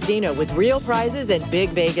social casino with real prizes and big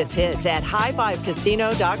Vegas hits at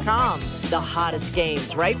highfivecasino.com. The hottest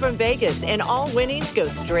games right from Vegas, and all winnings go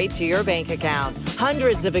straight to your bank account.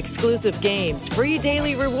 Hundreds of exclusive games, free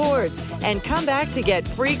daily rewards, and come back to get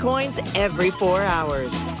free coins every 4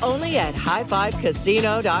 hours. Only at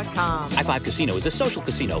highfivecasino.com. High Five Casino is a social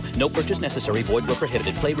casino. No purchase necessary. Void where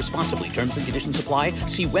prohibited. Play responsibly. Terms and conditions apply.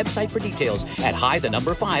 See website for details at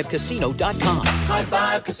high5casino.com. High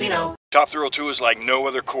Five Casino. Top Thrill 2 is like no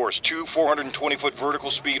other course. 2 420-foot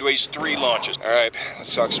vertical speedways, 3 launches. All right,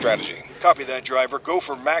 let's talk strategy. Copy that, driver. Go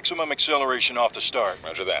for maximum acceleration off the start.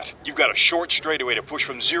 Roger that. You've got a short straightaway to push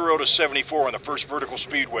from 0 to 74 on the first vertical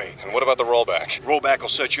speedway. And what about the rollback? Rollback will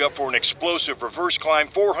set you up for an explosive reverse climb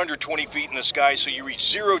 420 feet in the sky so you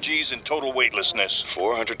reach 0 G's in total weightlessness.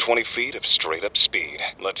 420 feet of straight-up speed.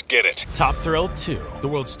 Let's get it. Top Thrill 2, the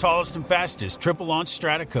world's tallest and fastest triple-launch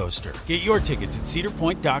Stratocoaster. Get your tickets at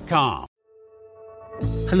cedarpoint.com.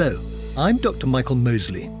 Hello, I'm Dr. Michael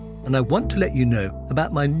Mosley, and I want to let you know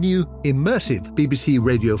about my new immersive BBC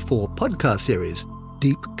Radio 4 podcast series,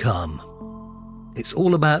 Deep Calm. It's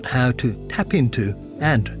all about how to tap into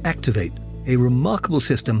and activate a remarkable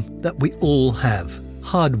system that we all have,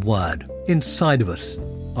 hardwired inside of us,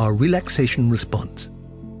 our relaxation response.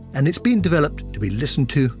 And it's been developed to be listened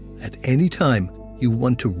to at any time you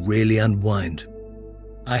want to really unwind.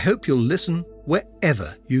 I hope you'll listen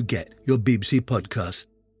wherever you get your BBC podcasts.